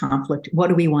avoidance conflict, what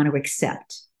do we want to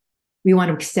accept? We want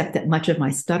to accept that much of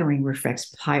my stuttering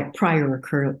reflects prior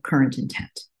or current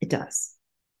intent. It does.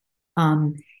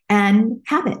 And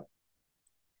habit.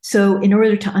 So in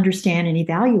order to understand and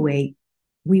evaluate,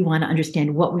 we want to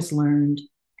understand what was learned,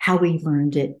 how we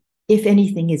learned it, if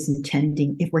anything is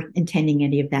if we're intending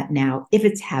any of that now, if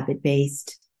it's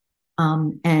habit-based,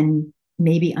 and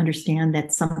maybe understand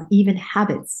that some even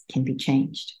habits can be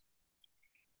changed.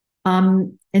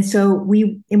 And so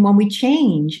when we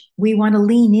change, we want to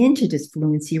lean into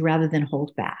disfluency rather than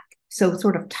hold back. So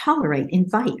sort of tolerate,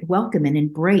 invite, welcome, and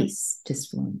embrace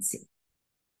disfluency.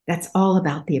 That's all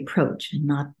about the approach and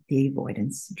not the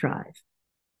avoidance drive.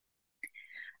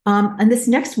 And this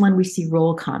next one, we see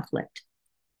role conflict.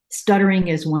 Stuttering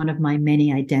is one of my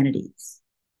many identities.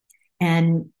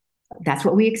 And That's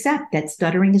what we accept, that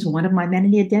stuttering is one of my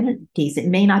many identities. It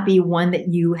may not be one that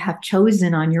you have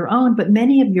chosen on your own, but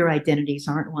many of your identities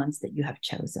aren't ones that you have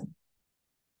chosen.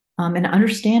 And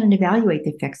understand and evaluate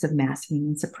the effects of masking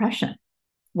and suppression.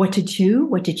 What to do,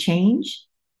 what to change,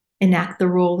 enact the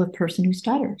role of person who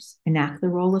stutters, enact the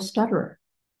role of stutterer,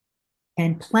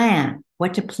 and plan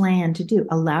what to plan to do.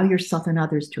 Allow yourself and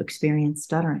others to experience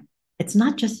stuttering. It's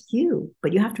not just you,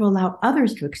 but you have to allow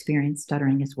others to experience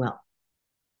stuttering as well.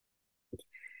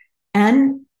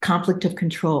 And conflict of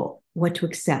control, what to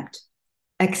accept.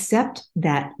 Accept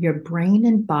that your brain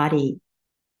and body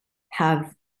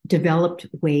have developed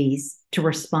ways to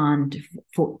respond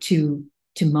to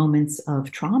moments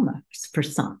of trauma for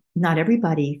some. Not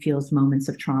everybody feels moments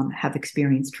of trauma, have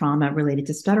experienced trauma related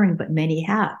to stuttering, but many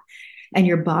have. And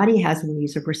your body has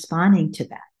ways of responding to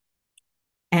that.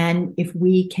 And if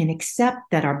we can accept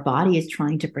that our body is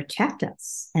trying to protect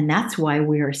us, and that's why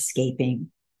we're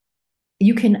escaping,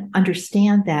 you can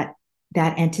understand that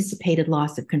that anticipated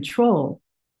loss of control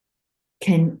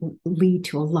can lead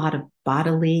to a lot of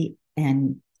bodily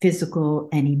and physical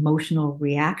and emotional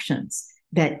reactions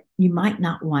that you might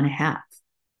not want to have.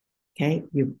 Okay,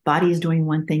 your body is doing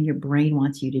one thing, your brain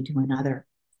wants you to do another.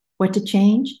 What to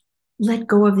change? Let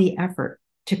go of the effort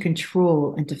to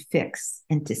control and to fix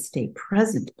and to stay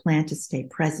present. Plan to stay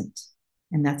present.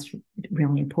 And that's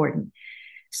really important.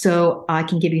 So I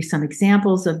can give you some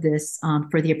examples of this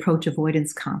for the approach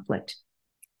avoidance conflict.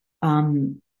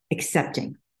 Accept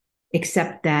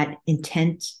that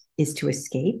intent is to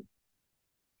escape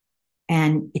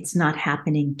and it's not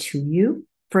happening to you.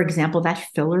 For example, that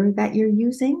filler that you're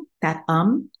using, that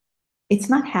it's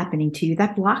not happening to you.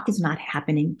 That block is not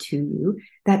happening to you.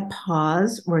 That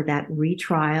pause or that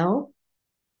retrial,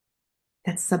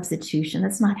 that substitution,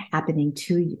 that's not happening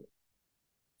to you.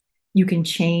 You can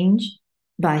change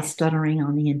by stuttering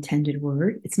on the intended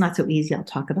word. It's not so easy. I'll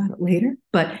talk about it later,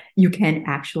 but you can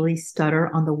actually stutter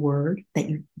on the word that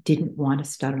you didn't want to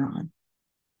stutter on.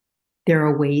 There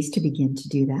are ways to begin to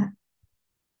do that.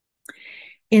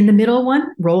 In the middle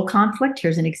one, role conflict.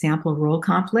 Here's an example of role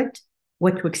conflict.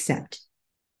 What to accept.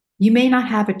 You may not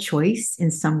have a choice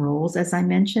in some roles, as I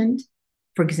mentioned.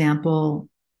 For example,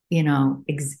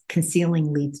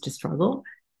 concealing leads to struggle.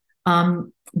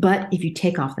 But if you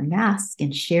take off the mask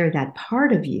and share that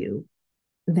part of you,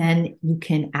 then you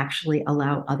can actually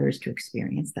allow others to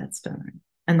experience that stuttering.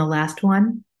 And the last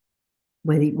one,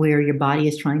 where your body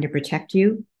is trying to protect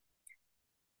you,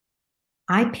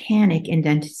 I panic in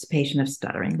anticipation of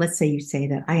stuttering. Let's say you say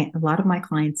that. A lot of my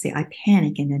clients say, I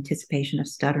panic in anticipation of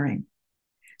stuttering.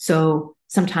 So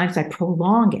sometimes I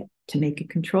prolong it to make it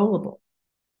controllable.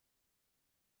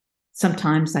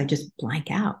 Sometimes I just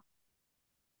blank out.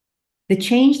 The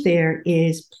change there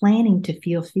is planning to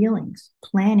feel feelings,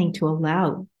 planning to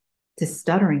allow the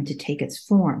stuttering to take its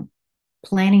form,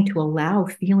 planning to allow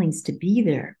feelings to be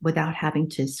there without having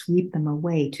to sweep them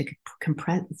away, to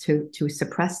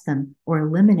suppress them or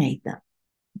eliminate them.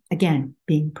 Again,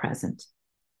 being present.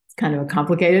 It's kind of a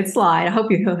complicated slide. I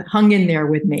hope you hung in there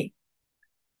with me.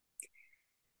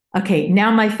 Okay,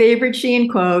 now my favorite Sheehan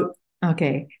quote.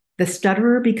 Okay, the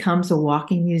stutterer becomes a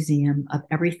walking museum of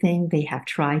everything they have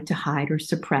tried to hide or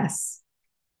suppress.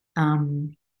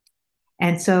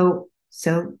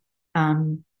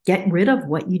 Get rid of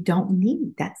what you don't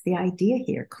need. That's the idea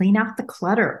here. Clean out the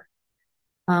clutter.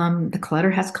 The clutter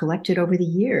has collected over the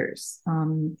years.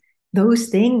 Those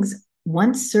things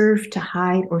once served to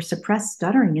hide or suppress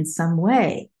stuttering in some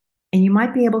way. And you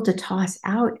might be able to toss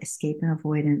out escape and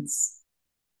avoidance,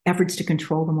 efforts to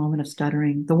control the moment of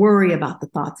stuttering, the worry about the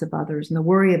thoughts of others, and the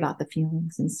worry about the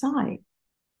feelings inside.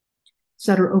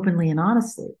 Stutter openly and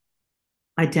honestly.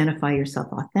 Identify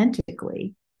yourself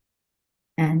authentically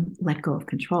and let go of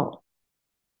control.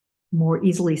 More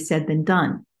easily said than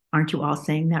done. Aren't you all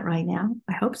saying that right now?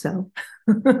 I hope so.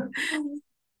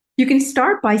 You can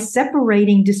start by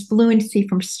separating disfluency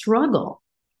from struggle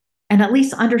and at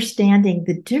least understanding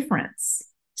the difference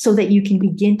so that you can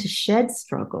begin to shed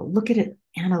struggle. Look at it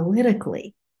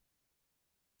analytically.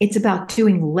 It's about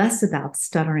doing less about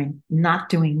stuttering, not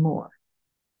doing more.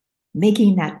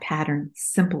 Making that pattern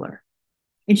simpler.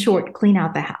 In short, clean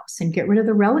out the house and get rid of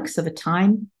the relics of a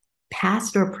time,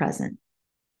 past or present,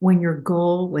 when your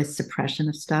goal was suppression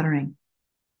of stuttering.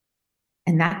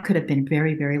 And that could have been a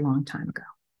very, very long time ago.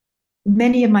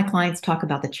 Many of my clients talk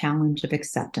about the challenge of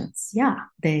acceptance. Yeah,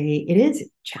 it is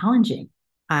challenging.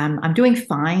 I'm doing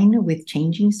fine with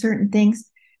changing certain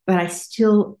things, but I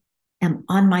still am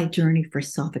on my journey for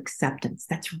self-acceptance.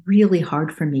 That's really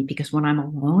hard for me because when I'm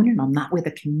alone and I'm not with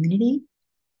a community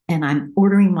and I'm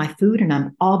ordering my food and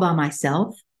I'm all by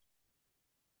myself,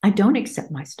 I don't accept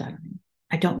my stuttering.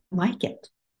 I don't like it.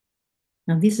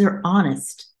 Now, these are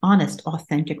honest,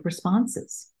 authentic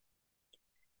responses.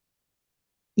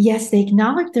 Yes, they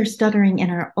acknowledge their stuttering and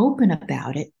are open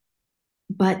about it,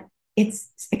 but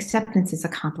acceptance is a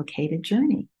complicated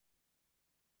journey.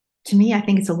 To me, I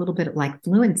think it's a little bit like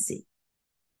fluency.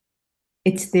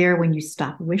 It's there when you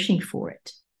stop wishing for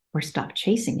it or stop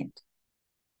chasing it.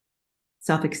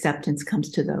 Self-acceptance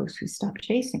comes to those who stop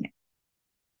chasing it.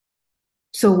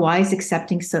 So why is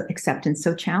acceptance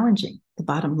so challenging? The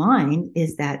bottom line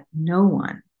is that no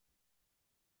one,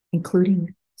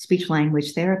 including speech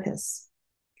language therapists,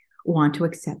 want to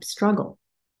accept struggle.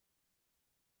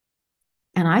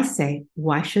 And I say,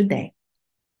 why should they?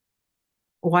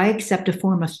 Why accept a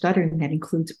form of stuttering that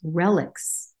includes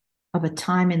relics of a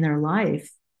time in their life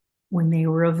when they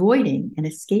were avoiding and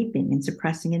escaping and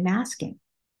suppressing and masking?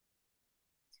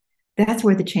 That's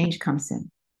where the change comes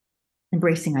in.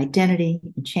 Embracing identity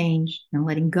and change and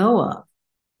letting go of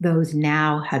those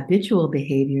now habitual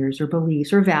behaviors or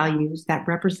beliefs or values that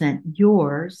represent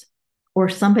yours or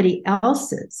somebody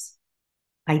else's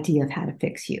idea of how to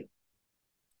fix you.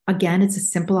 Again, it's a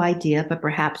simple idea, but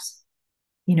perhaps,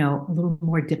 a little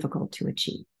more difficult to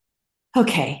achieve.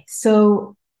 Okay,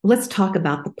 so let's talk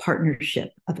about the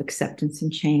partnership of acceptance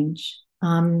and change.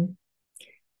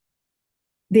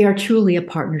 They are truly a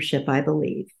partnership, I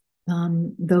believe.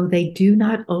 Though they do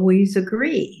not always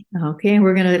agree. Okay,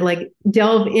 we're going to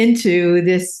delve into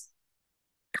this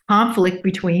conflict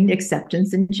between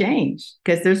acceptance and change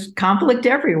because there's conflict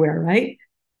everywhere, right?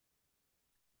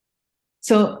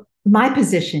 So my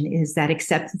position is that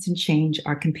acceptance and change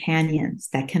are companions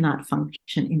that cannot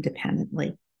function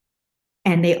independently.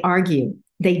 And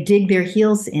they dig their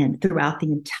heels in throughout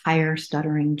the entire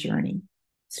stuttering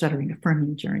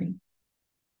affirming journey.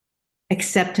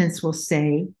 Acceptance will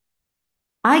say,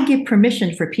 I give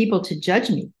permission for people to judge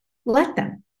me. Let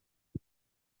them.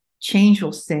 Change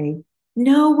will say,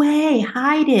 no way,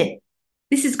 hide it.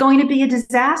 This is going to be a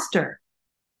disaster.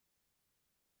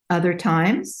 Other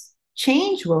times,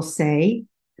 change will say,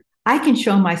 I can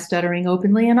show my stuttering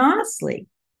openly and honestly.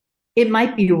 It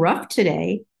might be rough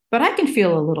today, but I can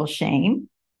feel a little shame,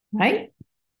 right?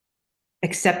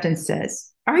 Acceptance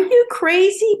says, are you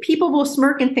crazy? People will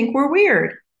smirk and think we're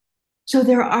weird. So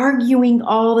they're arguing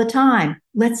all the time.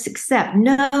 Let's accept.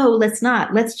 No, let's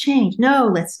not. Let's change. No,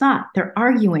 let's not. They're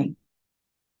arguing.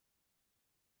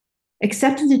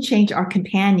 Acceptance and change are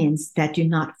companions that do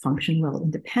not function well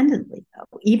independently,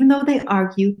 though. Even though they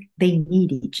argue, they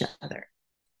need each other.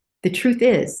 The truth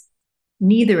is,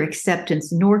 neither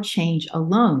acceptance nor change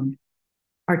alone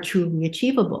are truly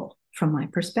achievable from my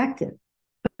perspective,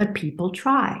 but people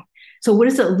try. So what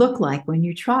does it look like when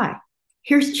you try?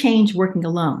 Here's change working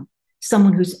alone.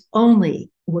 Someone who's only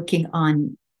working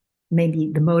on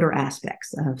maybe the motor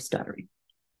aspects of stuttering.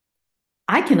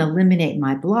 I can eliminate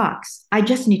my blocks. I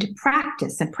just need to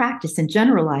practice and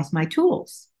generalize my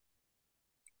tools.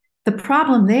 The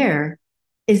problem there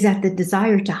is that the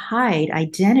desire to hide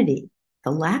identity,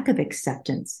 the lack of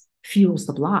acceptance, fuels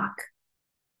the block.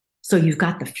 So you've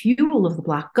got the fuel of the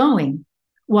block going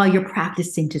while you're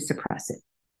practicing to suppress it.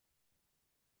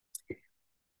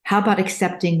 How about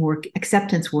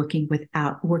acceptance working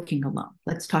without working alone?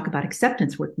 Let's talk about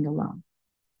acceptance working alone.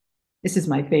 This is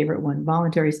my favorite one,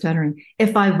 voluntary stuttering.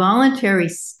 If I voluntarily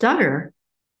stutter,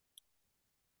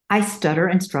 I stutter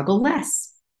and struggle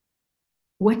less.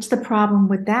 What's the problem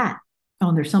with that?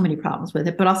 Oh, there's so many problems with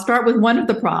it, but I'll start with one of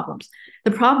the problems.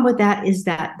 The problem with that is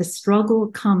that the struggle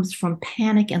comes from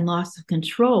panic and loss of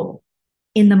control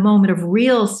in the moment of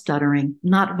real stuttering,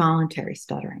 not voluntary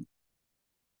stuttering.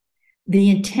 The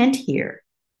intent here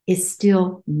is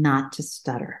still not to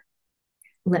stutter.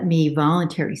 Let me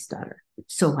voluntarily stutter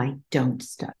so I don't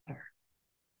stutter.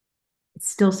 It's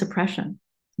still suppression.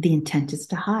 The intent is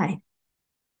to hide.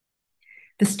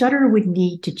 The stutterer would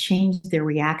need to change their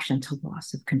reaction to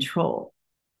loss of control.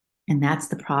 And that's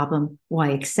the problem why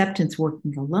acceptance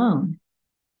working alone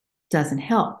doesn't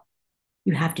help.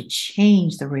 You have to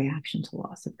change the reaction to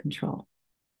loss of control.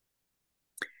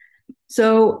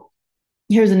 So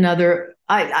here's another.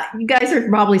 You guys are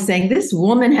probably saying, this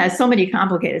woman has so many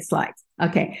complicated slides.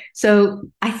 Okay, so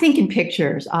I think in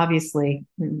pictures, obviously,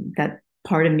 that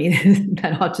part of me,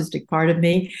 that autistic part of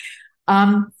me,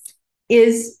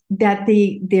 is that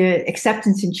the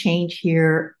acceptance and change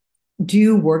here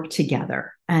do work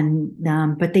together, and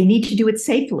but they need to do it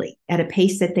safely at a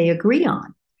pace that they agree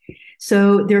on.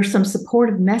 So there are some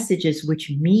supportive messages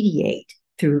which mediate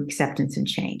through acceptance and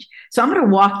change. So I'm going to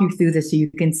walk you through this so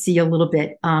you can see a little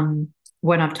bit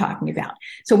what I'm talking about.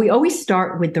 So we always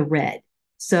start with the red.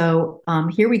 So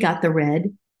here we got the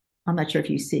red. I'm not sure if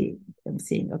you see. I'm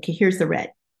seeing. Okay, here's the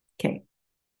red. Okay.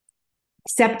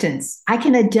 Acceptance. I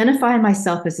can identify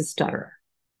myself as a stutterer.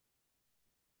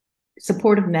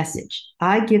 Supportive message.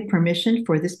 I give permission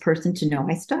for this person to know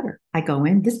I stutter. I go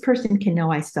in, this person can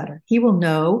know I stutter. He will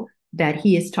know that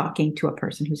he is talking to a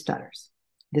person who stutters.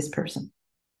 This person.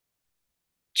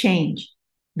 Change.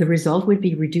 The result would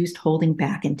be reduced holding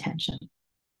back intention.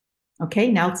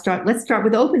 Okay, now let's start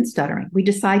with open stuttering. We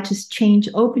decide to change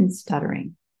open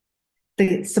stuttering.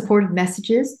 The supportive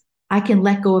messages, I can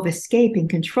let go of escape and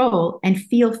control and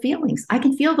feel feelings. I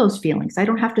can feel those feelings. I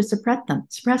don't have to suppress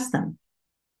them.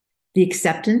 The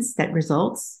acceptance that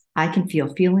results, I can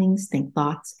feel feelings, think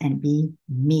thoughts, and be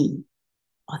me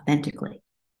authentically.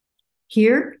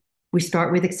 Here, we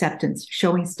start with acceptance,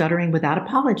 showing stuttering without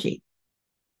apology.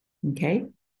 Okay,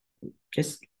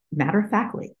 just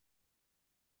matter-of-factly.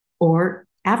 Or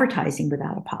advertising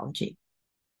without apology.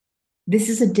 This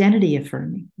is identity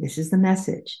affirming. This is the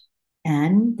message.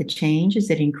 And the change is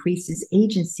it increases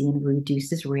agency and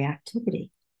reduces reactivity.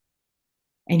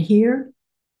 And here,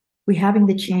 we're having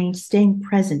the change, staying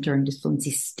present during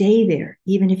disfluency. Stay there.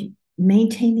 Even if you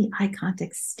maintain the eye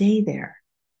contact, stay there.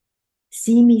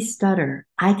 See me stutter.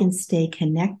 I can stay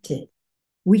connected.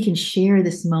 We can share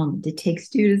this moment. It takes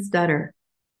two to stutter.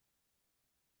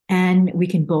 And we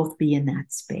can both be in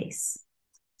that space.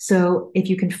 So if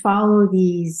you can follow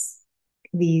these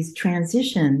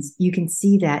transitions, you can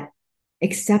see that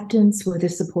acceptance with a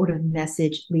supportive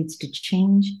message leads to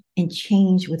change, and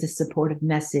change with a supportive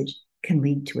message can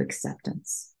lead to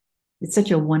acceptance. It's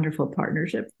such a wonderful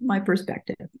partnership, from my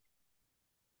perspective.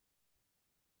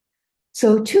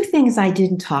 So two things I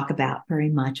didn't talk about very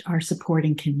much are support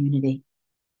and community.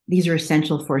 These are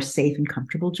essential for a safe and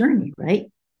comfortable journey, right?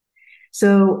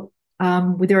 So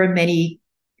there are many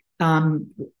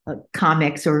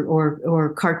comics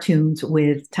or cartoons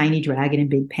with Tiny Dragon and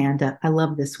Big Panda. I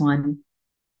love this one.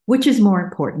 Which is more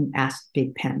important, asked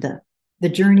Big Panda, the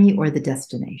journey or the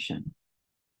destination?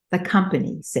 The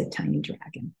company, said Tiny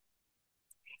Dragon.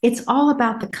 It's all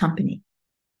about the company.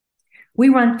 We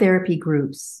run therapy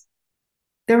groups.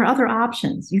 There are other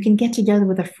options. You can get together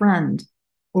with a friend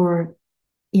or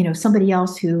somebody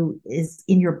else who is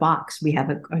in your box. We have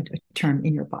a term,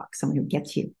 in your box, someone who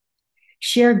gets you.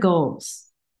 Share goals,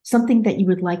 something that you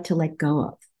would like to let go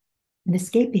of, an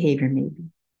escape behavior maybe,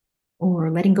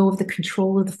 or letting go of the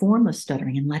control of the form of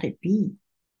stuttering and let it be.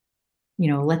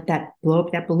 Let that blow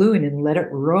up that balloon and let it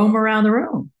roam around the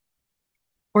room.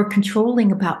 Or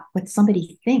controlling about what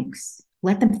somebody thinks.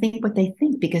 Let them think what they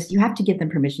think, because you have to give them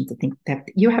permission to think that.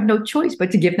 You have no choice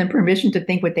but to give them permission to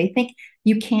think what they think.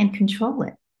 You can't control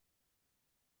it.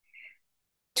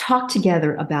 Talk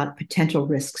together about potential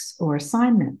risks or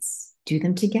assignments. Do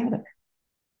them together.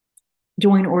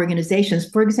 Join organizations,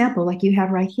 for example, like you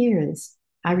have right here, this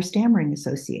Irish Stammering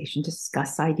Association,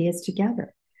 discuss ideas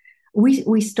together.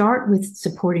 We start with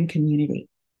supporting community.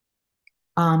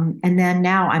 And then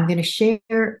now I'm going to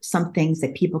share some things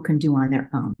that people can do on their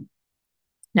own.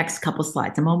 Next couple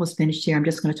slides. I'm almost finished here. I'm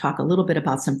just going to talk a little bit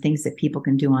about some things that people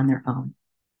can do on their own.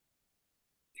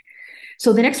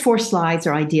 So the next 4 slides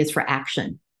are ideas for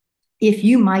action. If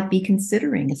you might be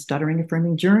considering a stuttering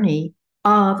affirming journey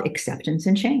of acceptance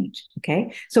and change,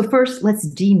 okay? So first, let's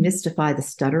demystify the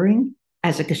stuttering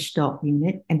as a Gestalt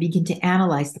unit and begin to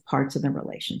analyze the parts of the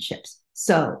relationships.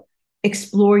 So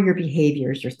explore your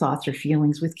behaviors, your thoughts or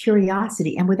feelings with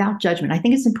curiosity and without judgment. I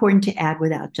think it's important to add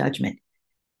without judgment.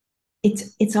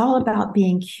 It's all about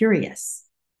being curious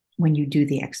when you do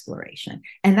the exploration.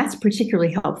 And that's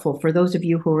particularly helpful for those of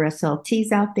you who are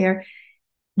SLTs out there.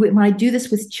 When I do this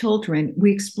with children,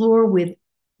 we explore with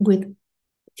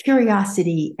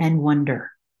curiosity and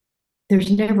wonder. There's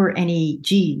never any,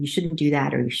 gee, you shouldn't do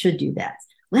that or you should do that.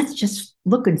 Let's just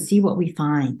look and see what we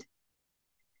find.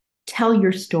 Tell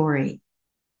your story.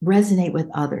 Resonate with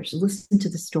others. Listen to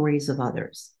the stories of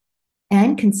others.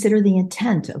 And consider the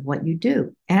intent of what you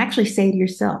do. And actually say to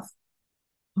yourself,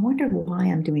 I wonder why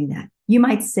I'm doing that. You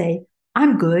might say,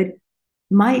 I'm good.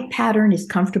 My pattern is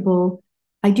comfortable.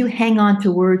 I do hang on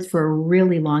to words for a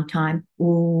really long time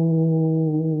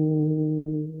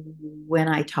when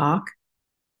I talk.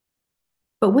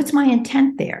 But what's my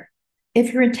intent there?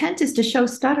 If your intent is to show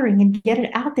stuttering and get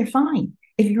it out there, fine.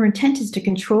 If your intent is to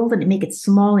control it and make it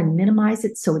small and minimize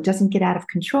it so it doesn't get out of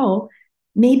control,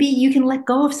 maybe you can let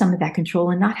go of some of that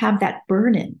control and not have that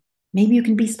burden. Maybe you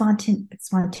can be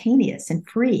spontaneous and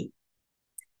free.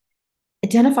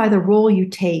 Identify the role you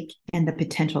take and the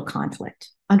potential conflict.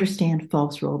 Understand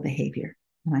false role behavior.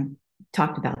 And I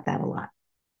talked about that a lot.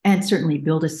 And certainly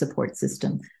build a support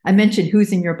system. I mentioned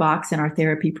who's in your box in our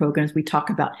therapy programs. We talk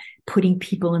about putting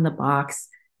people in the box,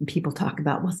 People talk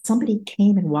about, well, somebody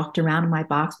came and walked around in my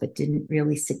box, but didn't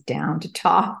really sit down to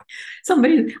talk.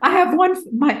 I have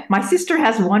my sister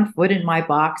has one foot in my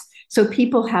box. So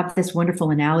people have this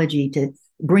wonderful analogy to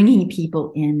bringing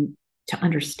people in to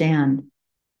understand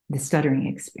the stuttering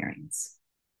experience.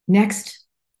 Next,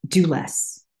 do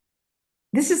less.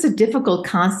 This is a difficult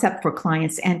concept for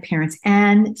clients and parents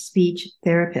and speech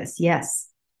therapists. Yes.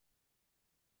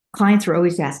 Clients are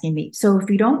always asking me, so if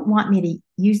you don't want me to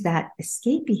use that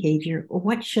escape behavior,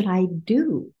 what should I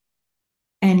do?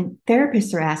 And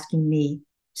therapists are asking me,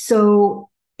 so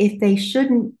if they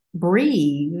shouldn't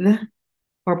breathe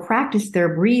or practice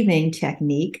their breathing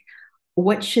technique,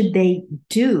 what should they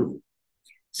do?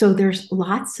 So there's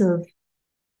lots of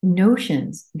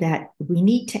notions that we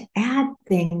need to add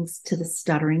things to the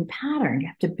stuttering pattern. You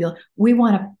have to build, we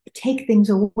want to take things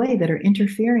away that are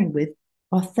interfering with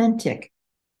authentic,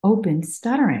 open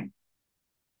stuttering.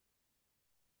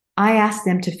 I ask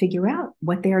them to figure out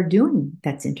what they are doing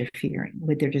that's interfering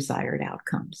with their desired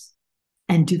outcomes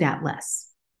and do that less.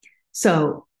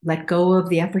 So let go of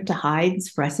the effort to hide,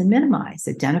 suppress, and minimize.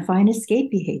 Identify an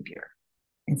escape behavior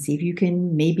and see if you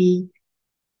can maybe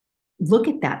look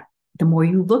at that. The more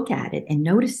you look at it and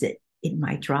notice it, it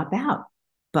might drop out.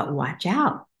 But watch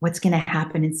out. What's going to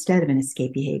happen instead of an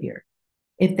escape behavior?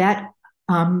 If that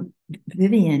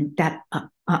Vivian, that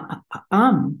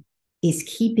is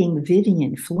keeping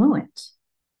Vivian fluent,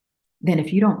 then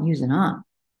if you don't use an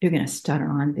you're going to stutter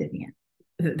on Vivian.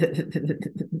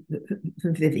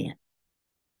 Vivian.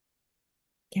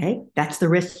 Okay, that's the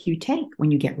risk you take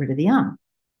when you get rid of the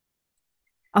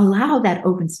Allow that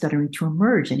open stuttering to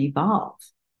emerge and evolve,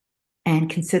 and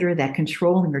consider that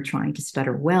controlling or trying to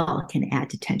stutter well can add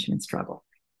to tension and struggle.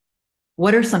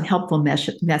 What are some helpful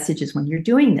messages when you're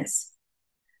doing this?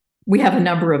 We have a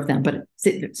number of them, but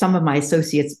some of my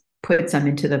associates put some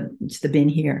into the bin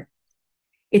here.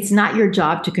 It's not your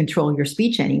job to control your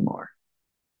speech anymore.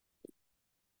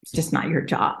 It's just not your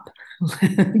job.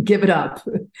 Give it up.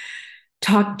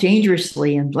 Talk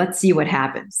dangerously and let's see what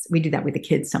happens. We do that with the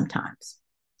kids sometimes.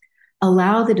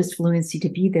 Allow the disfluency to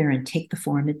be there and take the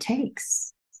form it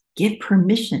takes. Give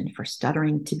permission for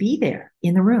stuttering to be there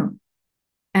in the room.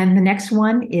 And the next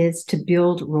one is to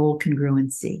build role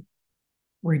congruency.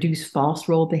 Reduce false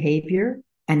role behavior,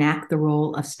 enact the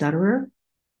role of stutterer.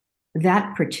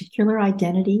 That particular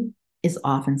identity is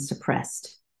often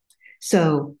suppressed.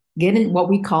 So get in what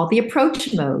we call the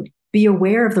approach mode. Be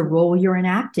aware of the role you're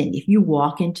enacting. If you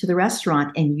walk into the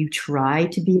restaurant and you try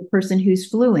to be a person who's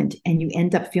fluent and you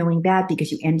end up feeling bad because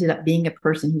you ended up being a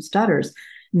person who stutters,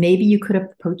 maybe you could have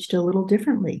approached it a little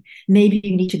differently. Maybe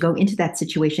you need to go into that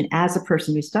situation as a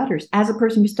person who stutters. As a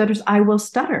person who stutters, I will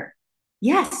stutter.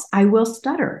 Yes, I will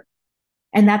stutter.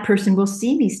 And that person will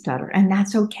see me stutter, and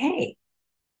that's okay.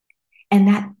 And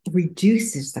that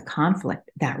reduces the conflict,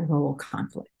 that role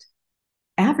conflict.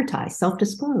 Advertise,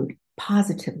 self-disclose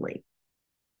positively.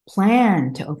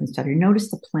 Plan to open stutter. Notice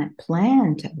the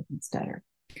plan to open stutter.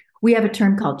 We have a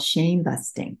term called shame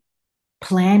busting,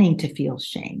 planning to feel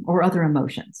shame or other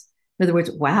emotions. In other words,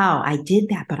 wow, I did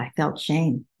that, but I felt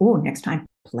shame. Oh, next time,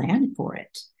 plan for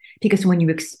it. Because when you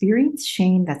experience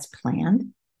shame that's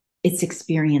planned, it's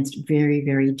experienced very,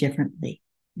 very differently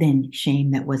than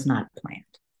shame that was not planned.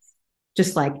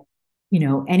 Just like,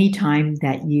 anytime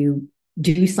that you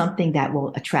do something that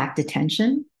will attract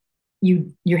attention,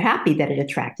 you're happy that it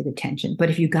attracted attention.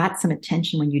 But if you got some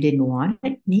attention when you didn't want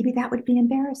it, maybe that would be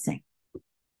embarrassing.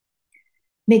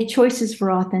 Make choices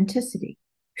for authenticity.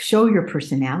 Show your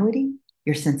personality,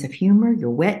 your sense of humor,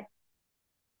 your wit,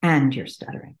 and your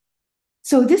stuttering.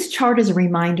 So this chart is a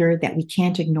reminder that we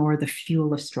can't ignore the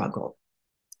fuel of struggle.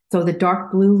 So the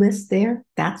dark blue list there,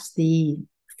 that's the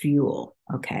fuel.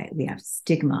 Okay, we have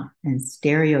stigma and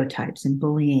stereotypes and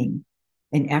bullying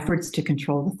and efforts to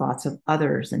control the thoughts of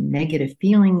others and negative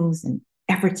feelings and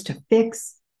efforts to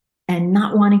fix and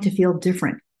not wanting to feel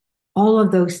different. All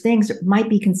of those things might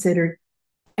be considered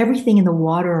everything in the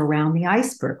water around the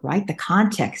iceberg, right? The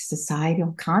context,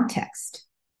 societal context.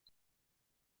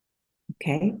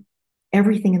 Okay,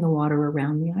 everything in the water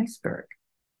around the iceberg.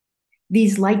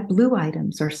 These light blue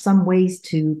items are some ways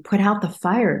to put out the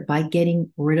fire by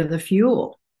getting rid of the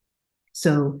fuel.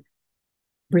 So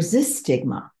resist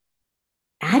stigma.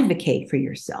 Advocate for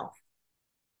yourself.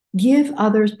 Give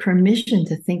others permission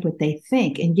to think what they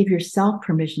think and give yourself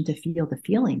permission to feel the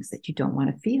feelings that you don't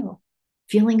want to feel.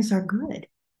 Feelings are good.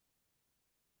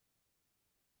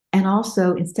 And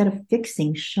also, instead of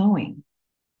fixing, showing.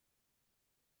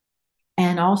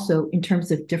 And also, in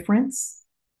terms of difference,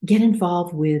 get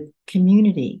involved with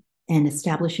community and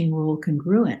establishing role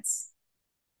congruence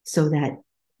so that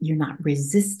you're not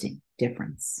resisting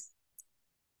difference.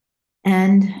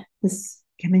 And this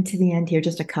coming to the end here,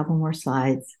 just a couple more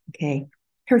slides. Okay.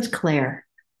 Here's Claire.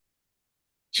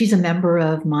 She's a member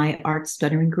of my art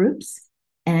stuttering groups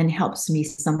and helps me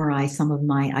summarize some of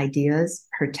my ideas.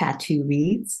 Her tattoo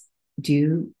reads,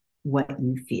 "Do what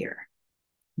you fear."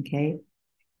 Okay.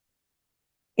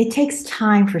 It takes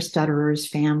time for stutterers,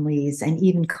 families, and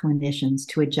even clinicians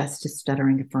to adjust to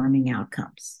stuttering affirming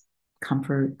outcomes: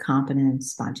 comfort,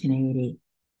 confidence, spontaneity.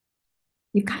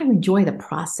 You've got to enjoy the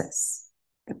process.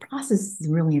 The process is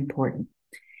really important.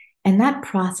 And that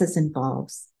process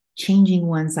involves changing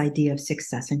one's idea of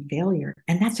success and failure.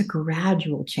 And that's a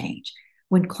gradual change.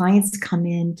 When clients come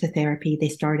into therapy, they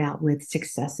start out with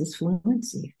success is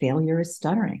fluency, failure is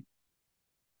stuttering.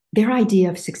 Their idea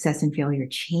of success and failure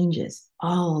changes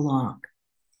all along.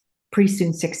 Pretty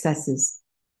soon, success is,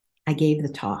 I gave the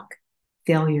talk.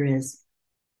 Failure is,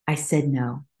 I said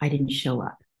no, I didn't show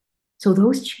up. So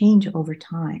those change over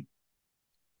time.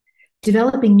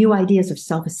 Developing new ideas of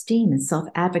self-esteem and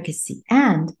self-advocacy,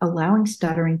 and allowing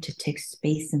stuttering to take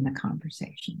space in the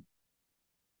conversation.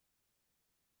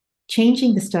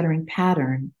 Changing the stuttering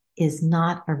pattern is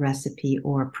not a recipe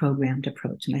or a programmed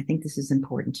approach, and I think this is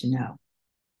important to know.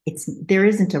 There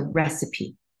isn't a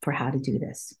recipe for how to do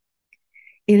this.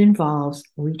 It involves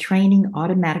retraining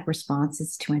automatic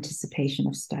responses to anticipation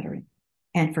of stuttering.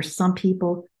 And for some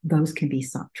people, those can be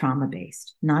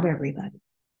trauma-based, not everybody.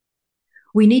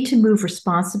 We need to move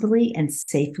responsibly and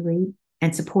safely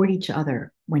and support each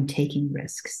other when taking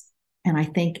risks. And I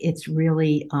think it's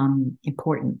really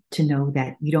important to know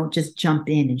that you don't just jump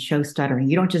in and show stuttering.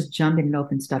 You don't just jump in and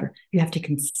open stutter. You have to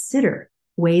consider,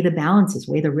 weigh the balances,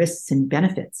 weigh the risks and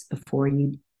benefits before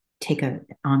you take on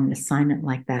an assignment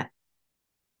like that.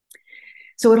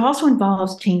 So it also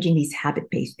involves changing these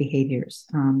habit-based behaviors.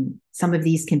 Some of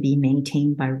these can be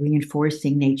maintained by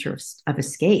reinforcing nature of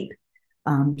escape.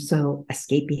 So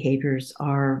escape behaviors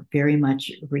are very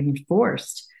much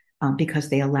reinforced because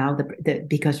they allow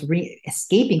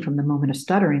escaping from the moment of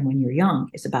stuttering when you're young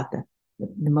is about the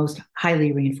most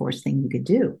highly reinforced thing you could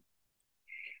do.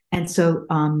 And so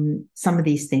some of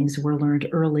these things were learned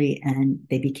early and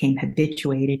they became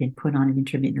habituated and put on an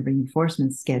intermittent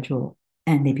reinforcement schedule,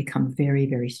 and they become very,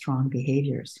 very strong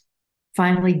behaviors.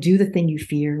 Finally, do the thing you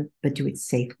fear, but do it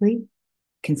safely.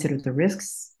 Consider the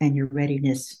risks and your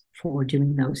readiness for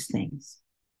doing those things.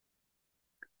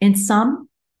 In sum,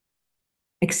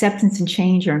 acceptance and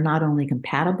change are not only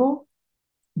compatible,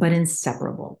 but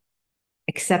inseparable.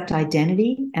 Accept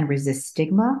identity and resist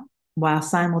stigma while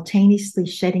simultaneously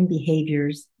shedding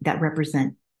behaviors that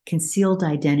represent concealed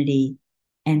identity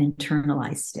and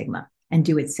internalized stigma, and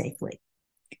do it safely.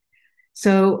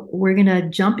 So we're going to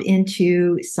jump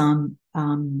into some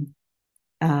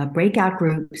breakout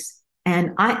groups.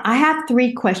 And I have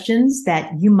 3 questions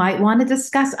that you might want to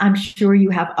discuss. I'm sure you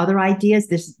have other ideas.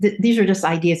 These are just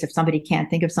ideas if somebody can't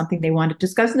think of something they want to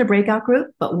discuss in a breakout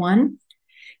group. But 1,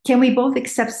 can we both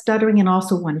accept stuttering and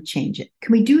also want to change it?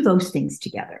 Can we do those things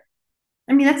together?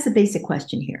 I mean, that's the basic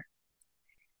question here.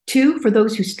 2, for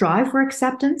those who strive for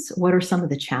acceptance, what are some of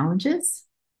the challenges?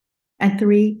 And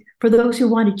 3, for those who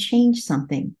want to change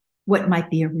something, what might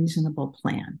be a reasonable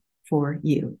plan for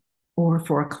you or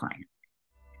for a client?